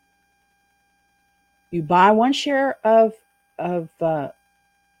 so you buy one share you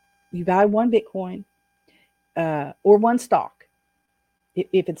buy one Bitcoin or one stock.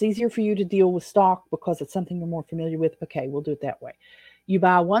 If it's easier for you to deal with stock because it's something you're more familiar with, okay, we'll do it that way. You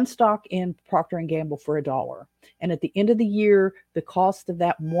buy one stock in Procter & Gamble for $1. And at the end of the year, the cost of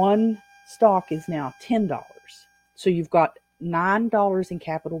that one stock is now $10. So you've got $9 in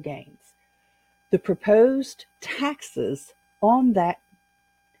capital gains. The proposed taxes on that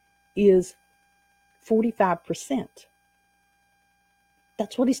is 45%.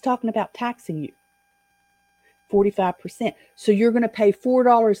 That's what he's talking about taxing you. 45%. So you're going to pay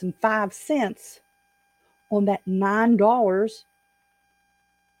 $4.05 on that $9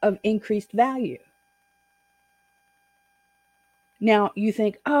 of increased value. Now you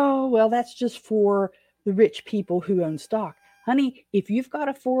think, oh, well, that's just for the rich people who own stock. Honey, if you've got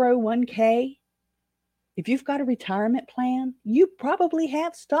a 401k, if you've got a retirement plan, you probably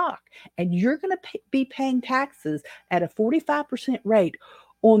have stock, and you're going to be paying taxes at a 45% rate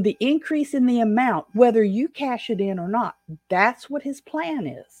on the increase in the amount, whether you cash it in or not. That's what his plan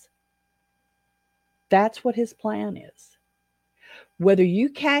is. That's what his plan is. Whether you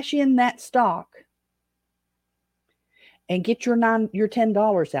cash in that stock and get your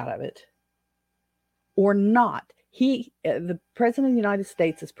 $10 out of it or not, the President of the United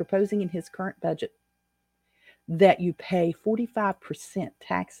States is proposing in his current budget that you pay 45%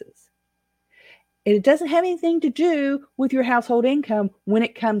 taxes. And it doesn't have anything to do with your household income when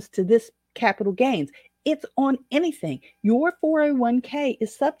it comes to this capital gains. It's on anything. Your 401k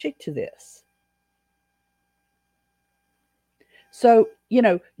is subject to this. So,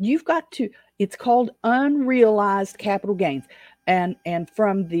 you've got to, it's called unrealized capital gains. And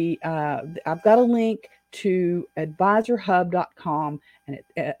from I've got a link to advisorhub.com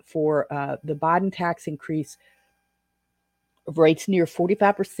and for the Biden tax increase of rates near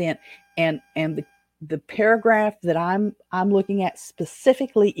 45%. And the paragraph that I'm looking at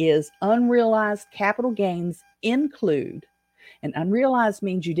specifically is unrealized capital gains include, and unrealized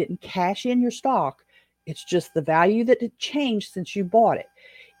means you didn't cash in your stock. It's just the value that had changed since you bought it.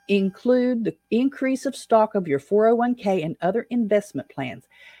 Include the increase of stock of your 401k and other investment plans.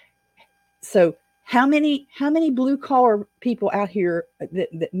 So how many blue collar people out here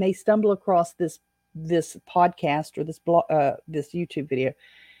that may stumble across this podcast or this YouTube video,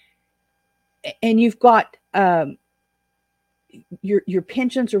 and you've got your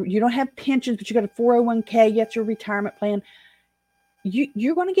pensions, or you don't have pensions, but you got a 401k, that's your retirement plan.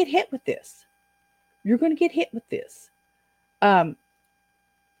 You're going to get hit with this. You're going to get hit with this. Let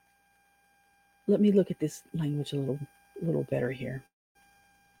me look at this language a little better here.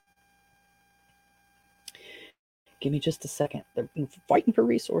 Give me just a second. They're fighting for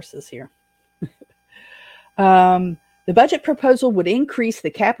resources here. The budget proposal would increase the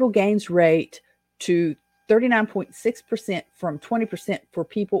capital gains rate to 39.6% from 20% for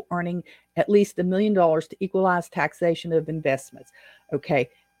people earning at least $1 million to equalize taxation of investments. Okay,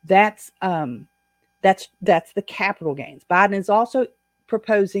 that's the capital gains. Biden is also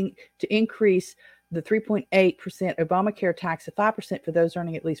proposing to increase the 3.8% Obamacare tax to 5% for those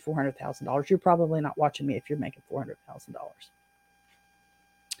earning at least $400,000. You're probably not watching me if you're making $400,000.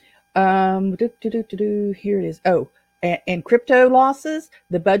 Here it is. Oh, and crypto losses,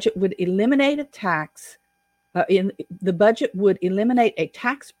 the budget would eliminate a tax. The budget would eliminate a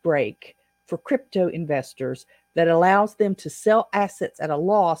tax break for crypto investors that allows them to sell assets at a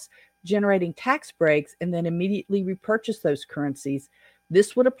loss, generating tax breaks, and then immediately repurchase those currencies.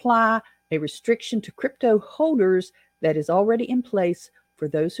 This would apply a restriction to crypto holders that is already in place for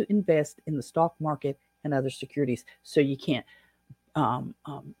those who invest in the stock market and other securities. So you can't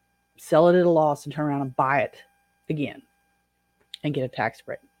sell it at a loss and turn around and buy it again and get a tax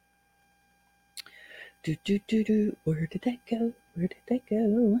break. Where did that go? Where did that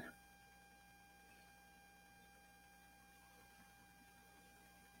go?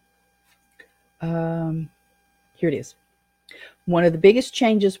 Here it is. One of the biggest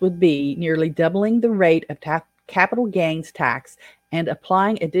changes would be nearly doubling the rate of capital gains tax and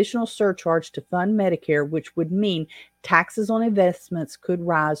applying additional surcharge to fund Medicare, which would mean taxes on investments could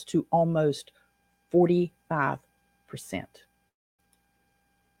rise to almost 45%.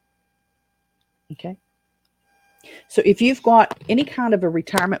 Okay. So if you've got any kind of a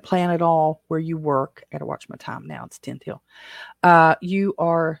retirement plan at all where you work, I gotta watch my time now, it's 10 till,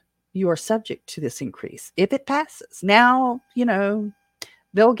 you are subject to this increase if it passes. Now,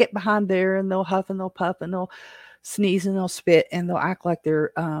 they'll get behind there and they'll huff and they'll puff and they'll sneeze and they'll spit and they'll act like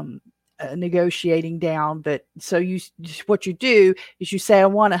they're negotiating down. But so what you do is you say, I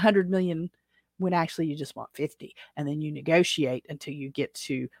want 100 million when actually you just want 50. And then you negotiate until you get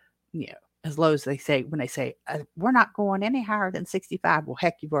to, as low as they say, when they say, we're not going any higher than 65. Well,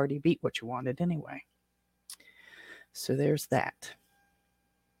 heck, you've already beat what you wanted anyway. So there's that.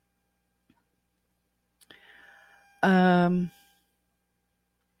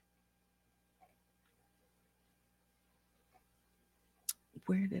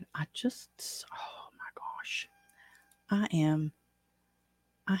 Where did I just, oh my gosh.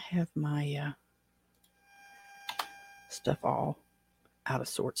 I have my stuff all out of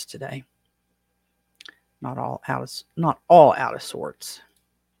sorts today. Not all out of sorts.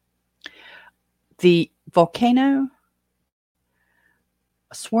 The volcano,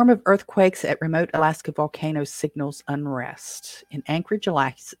 a swarm of earthquakes at remote Alaska volcano signals unrest. In Anchorage,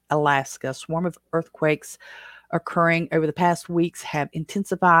 Alaska, a swarm of earthquakes occurring over the past weeks have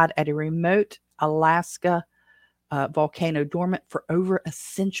intensified at a remote Alaska volcano dormant for over a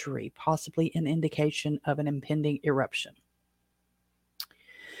century, possibly an indication of an impending eruption.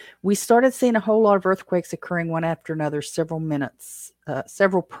 We started seeing a whole lot of earthquakes occurring one after another, several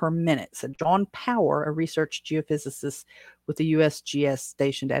per minute, said John Power, a research geophysicist with the USGS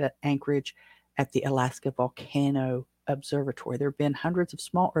stationed at Anchorage at the Alaska Volcano Observatory. There have been hundreds of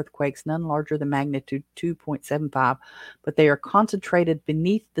small earthquakes, none larger than magnitude 2.75, but they are concentrated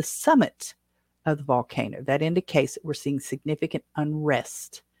beneath the summit of the volcano. That indicates that we're seeing significant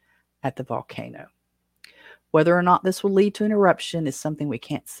unrest at the volcano. Whether or not this will lead to an eruption is something we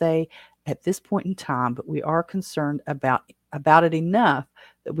can't say at this point in time, but we are concerned about it enough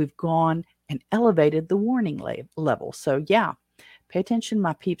that we've gone and elevated the warning level. So yeah, pay attention,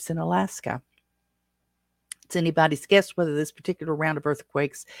 my peeps in Alaska. It's anybody's guess whether this particular round of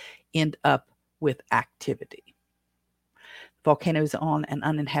earthquakes end up with activity. The volcano is on an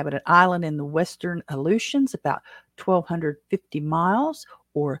uninhabited island in the western Aleutians, about 1,250 miles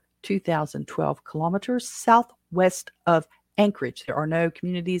or 2,012 kilometers southwest of Anchorage. There are no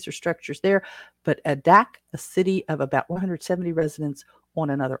communities or structures there, but Adak, a city of about 170 residents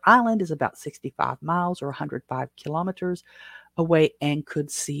on another island, is about 65 miles or 105 kilometers away and could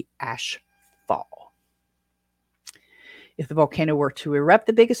see ash fall. If the volcano were to erupt,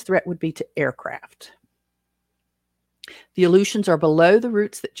 the biggest threat would be to aircraft. The Aleutians are below the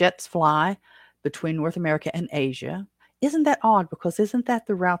routes that jets fly between North America and Asia. Isn't that odd? Because isn't that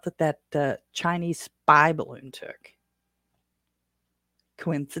the route that Chinese spy balloon took?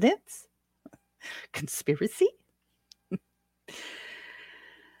 Coincidence? Conspiracy?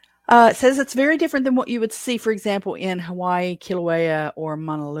 It says it's very different than what you would see, for example, in Hawaii, Kilauea, or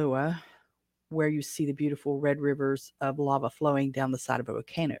Mauna, where you see the beautiful red rivers of lava flowing down the side of a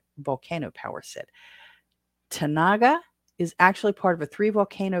volcano, Power said. Tanaga is actually part of a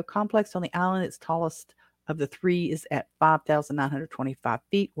 3-volcano complex on the island. Its tallest of the 3 is at 5,925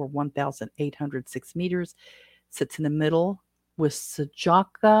 feet or 1,806 meters. Sits in the middle with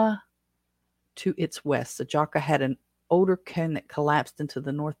Sajaka to its west. Sajaka had an older cone that collapsed into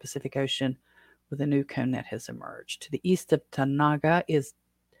the North Pacific Ocean with a new cone that has emerged. To the east of Tanaga is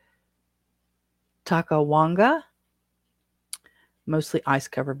Takawanga, mostly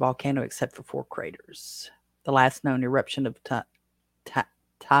ice-covered volcano except for 4 craters. The last known eruption of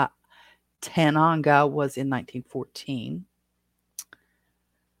Tananga was in 1914.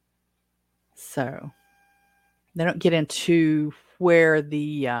 So, They don't get into where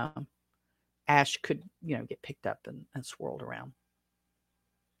the ash could, get picked up and swirled around.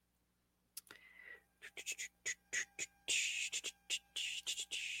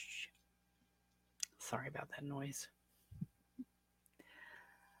 Sorry about that noise.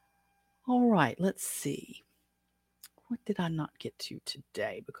 All right, let's see. What did I not get to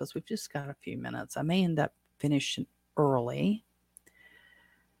today? Because we've just got a few minutes. I may end up finishing early.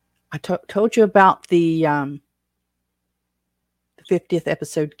 I told you about the 50th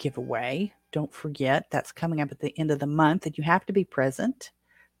episode giveaway. Don't forget, that's coming up at the end of the month, and you have to be present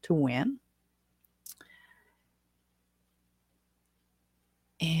to win.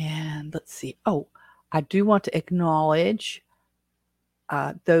 And let's see. Oh, I do want to acknowledge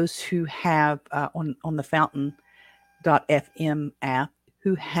those who have on the Fountain.fm app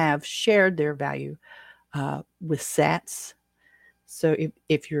who have shared their value with Sats. So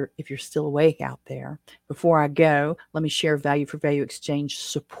if you're still awake out there, before I go, let me share value for value exchange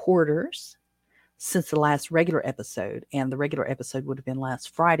supporters since the last regular episode, and the regular episode would have been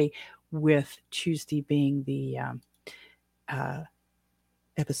last Friday, with Tuesday being the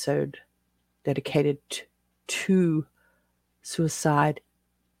episode dedicated to suicide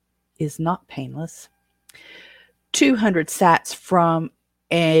is not painless. 200 sats from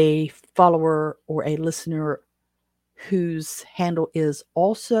a follower or a listener whose handle is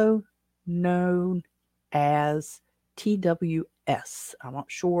also known as TWS. I'm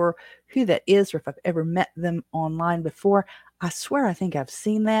not sure who that is or if I've ever met them online before. I swear I think I've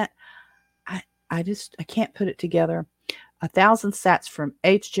seen that. I can't put it together. 1,000 sats from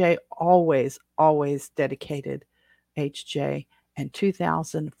HJ, always dedicated HJ, and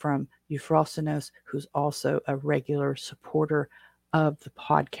 2,000 from Euphrosynos, who's also a regular supporter of the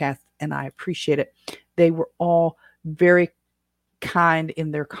podcast, and I appreciate it. They were all very kind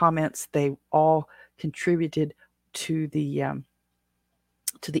in their comments. They all contributed to the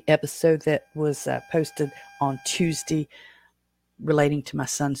episode that was posted on Tuesday relating to my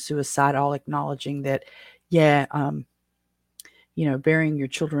son's suicide, all acknowledging that, burying your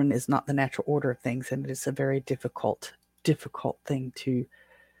children is not the natural order of things, and it is a very difficult thing to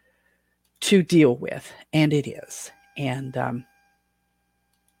deal with, and it is. And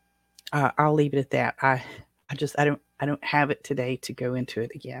I'll leave it at that. I don't have it today to go into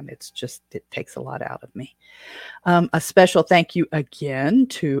it again. It takes a lot out of me. A special thank you again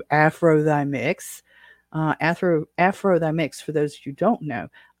to Afro Thy Mix. Afro Thy Mix, for those who don't know,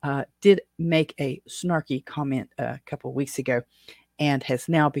 did make a snarky comment a couple of weeks ago, and has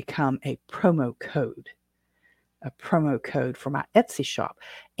now become a promo code for my Etsy shop.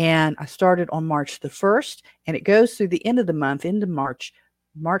 And I started on March the 1st, and it goes through the end of the month, into March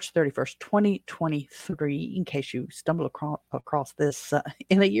 31st, 2023, in case you stumble across this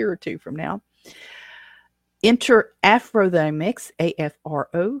in a year or two from now. Enter Afro Thy Mix,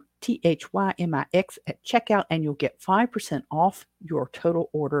 AFROTHYMIX, at checkout, and you'll get 5% off your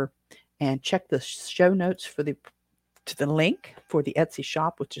total order. And check the show notes to the link for the Etsy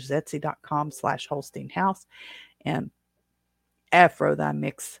shop, which is etsy.com/HolsteinHouse, and Afro Thy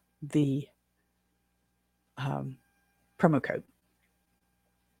Mix, the promo code.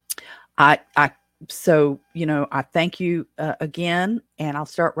 I thank you again, and I'll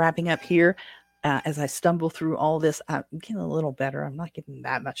start wrapping up here. As I stumble through all this, I'm getting a little better. I'm not getting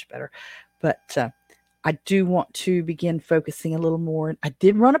that much better, but I do want to begin focusing a little more. I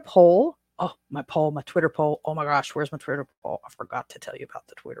did run a poll. Oh, my Twitter poll. Oh my gosh, where's my Twitter poll? I forgot to tell you about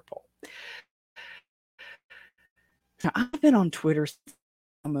the Twitter poll. Now, I've been on Twitter since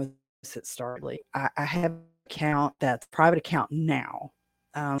almost it started. I have an account that's a private account now.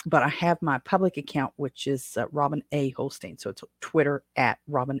 But I have my public account, which is Robin A. Holstein. So it's Twitter at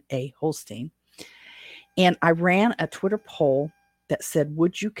Robin A. Holstein. And I ran a Twitter poll that said,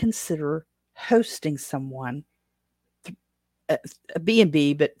 would you consider hosting someone, a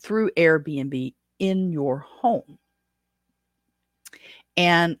BnB, but through Airbnb in your home?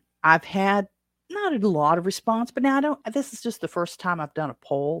 And I've had not a lot of response, but now this is just the first time I've done a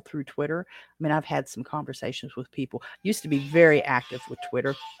poll through Twitter. I mean, I've had some conversations with people. Used to be very active with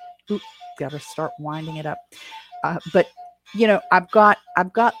Twitter. Got to start winding it up. But I've got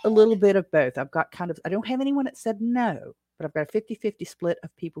a little bit of both. I don't have anyone that said no, but I've got a 50-50 split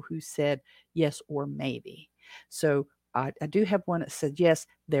of people who said yes or maybe. So I do have one that said yes,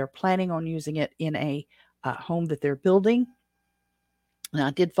 they're planning on using it in a home that they're building. And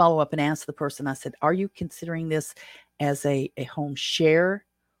I did follow up and ask the person, I said, are you considering this as a home share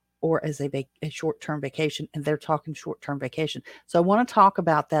or as a short-term vacation? And they're talking short-term vacation. So I want to talk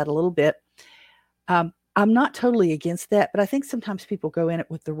about that a little bit. I'm not totally against that, but I think sometimes people go in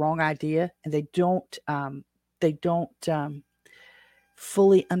it with the wrong idea, and they don't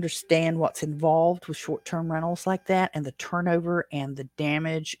fully understand what's involved with short-term rentals like that, and the turnover and the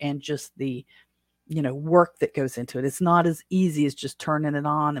damage and just the work that goes into it. It's not as easy as just turning it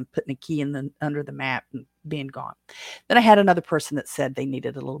on and putting a key under the map and being gone. Then I had another person that said they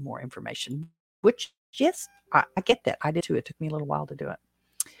needed a little more information, which, yes, I get that. I did too. It took me a little while to do it.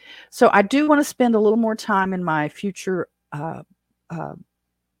 So I do want to spend a little more time in my future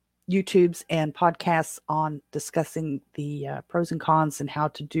YouTubes and podcasts on discussing the pros and cons and how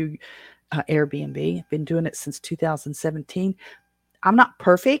to do Airbnb. I've been doing it since 2017. I'm not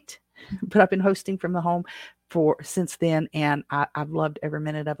perfect, but I've been hosting from the home since then, and I've loved every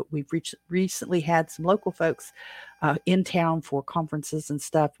minute of it. We've recently had some local folks in town for conferences and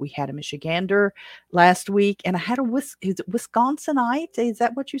stuff. We had a Michigander last week, and I had is it Wisconsinite? Is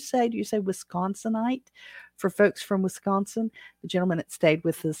that what you say? Do you say Wisconsinite for folks from Wisconsin? The gentleman that stayed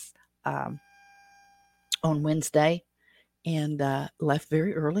with us on Wednesday and left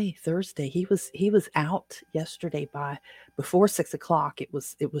very early Thursday. He was out yesterday before 6 o'clock. It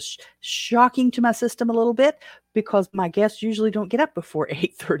was shocking to my system a little bit because my guests usually don't get up before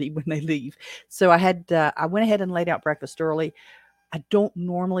 8:30 when they leave. So I went ahead and laid out breakfast early. I don't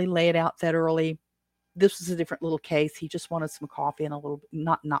normally lay it out that early. This was a different little case. He just wanted some coffee and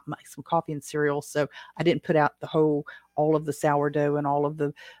some coffee and cereal. So I didn't put out all of the sourdough and all of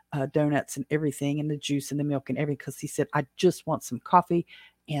the donuts and everything and the juice and the milk and everything, because he said, I just want some coffee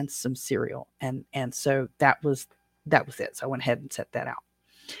and some cereal. And so that was it. So I went ahead and set that out.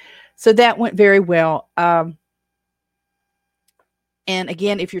 So that went very well. And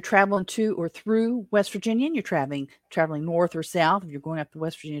again, if you're traveling to or through West Virginia and you're traveling north or south, if you're going up the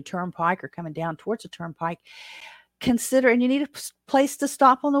West Virginia Turnpike or coming down towards the Turnpike, consider, and you need a place to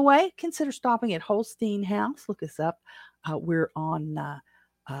stop on the way, consider stopping at Holstein House. Look us up. We're on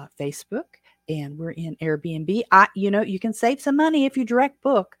Facebook, and we're in Airbnb. You can save some money if you direct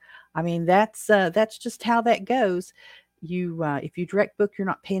book. I mean, that's just how that goes. If you direct book, you're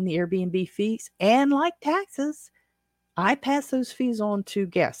not paying the Airbnb fees, and like taxes, I pass those fees on to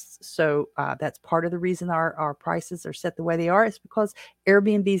guests. So that's part of the reason our prices are set the way they are, is because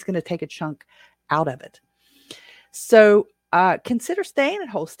Airbnb is going to take a chunk out of it. So consider staying at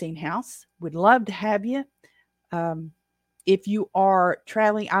Holstein House. We'd love to have you. If you are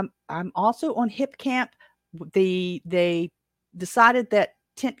traveling, I'm also on Hip Camp. They decided that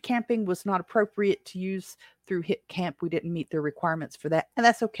tent camping was not appropriate to use through Hip Camp. We didn't meet their requirements for that, and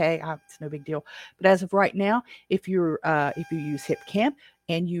that's okay. It's no big deal. But as of right now, if you use Hip Camp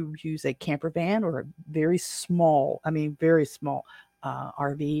and you use a camper van or a very small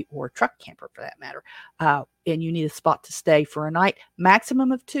RV or truck camper for that matter, and you need a spot to stay for a night,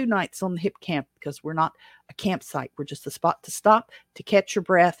 maximum of 2 nights on the Hip Camp, because we're not a campsite. We're just a spot to stop, to catch your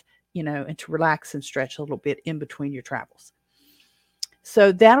breath, and to relax and stretch a little bit in between your travels.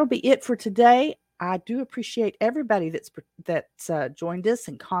 So that'll be it for today. I do appreciate everybody that's joined us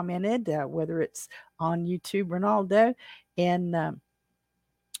and commented, whether it's on YouTube, Ronaldo, and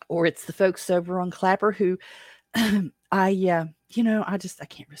or it's the folks over on Clapper who I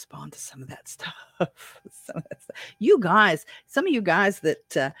can't respond to some of that stuff. You guys, some of you guys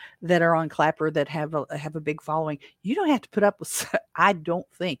that are on Clapper that have a big following, you don't have to put up with. I don't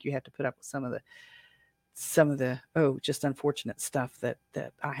think you have to put up with some of the just unfortunate stuff that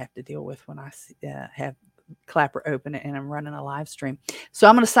I have to deal with when I have Clapper open and I'm running a live stream. So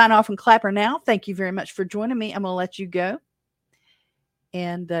I'm going to sign off on Clapper now. Thank you very much for joining me. I'm going to let you go.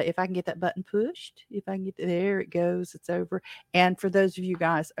 And if I can get that button pushed, there it goes, it's over. And for those of you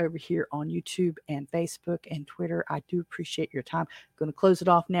guys over here on YouTube and Facebook and Twitter, I do appreciate your time. I'm going to close it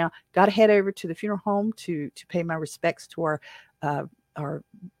off now. Got to head over to the funeral home to pay my respects to our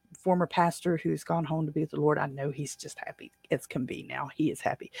former pastor who's gone home to be with the Lord. I know he's just happy as can be now. He is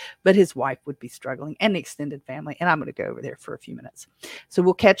happy, but his wife would be struggling, and the extended family. And I'm going to go over there for a few minutes. So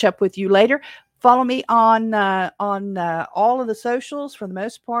we'll catch up with you later. Follow me on all of the socials. For the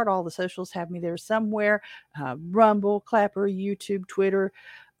most part, all the socials have me there somewhere. Rumble, Clapper, YouTube, Twitter,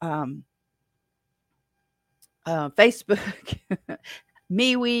 Facebook,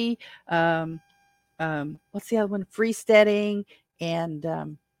 MeWe. What's the other one? Freesteading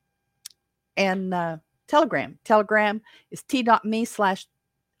and Telegram. Telegram is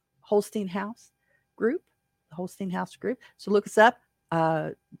t.me/Holstein House group, the Holstein House group. So look us up.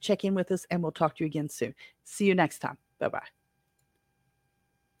 Check in with us, and we'll talk to you again soon. See you next time. Bye-bye.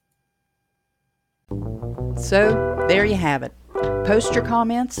 So there you have it. Post your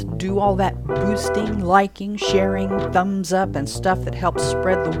comments, do all that boosting, liking, sharing, thumbs up, and stuff that helps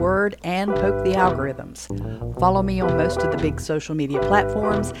spread the word and poke the algorithms. Follow me on most of the big social media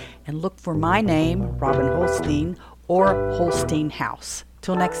platforms and look for my name, Robin Holstein, or Holstein House.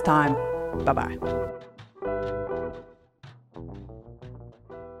 Till next time, bye-bye.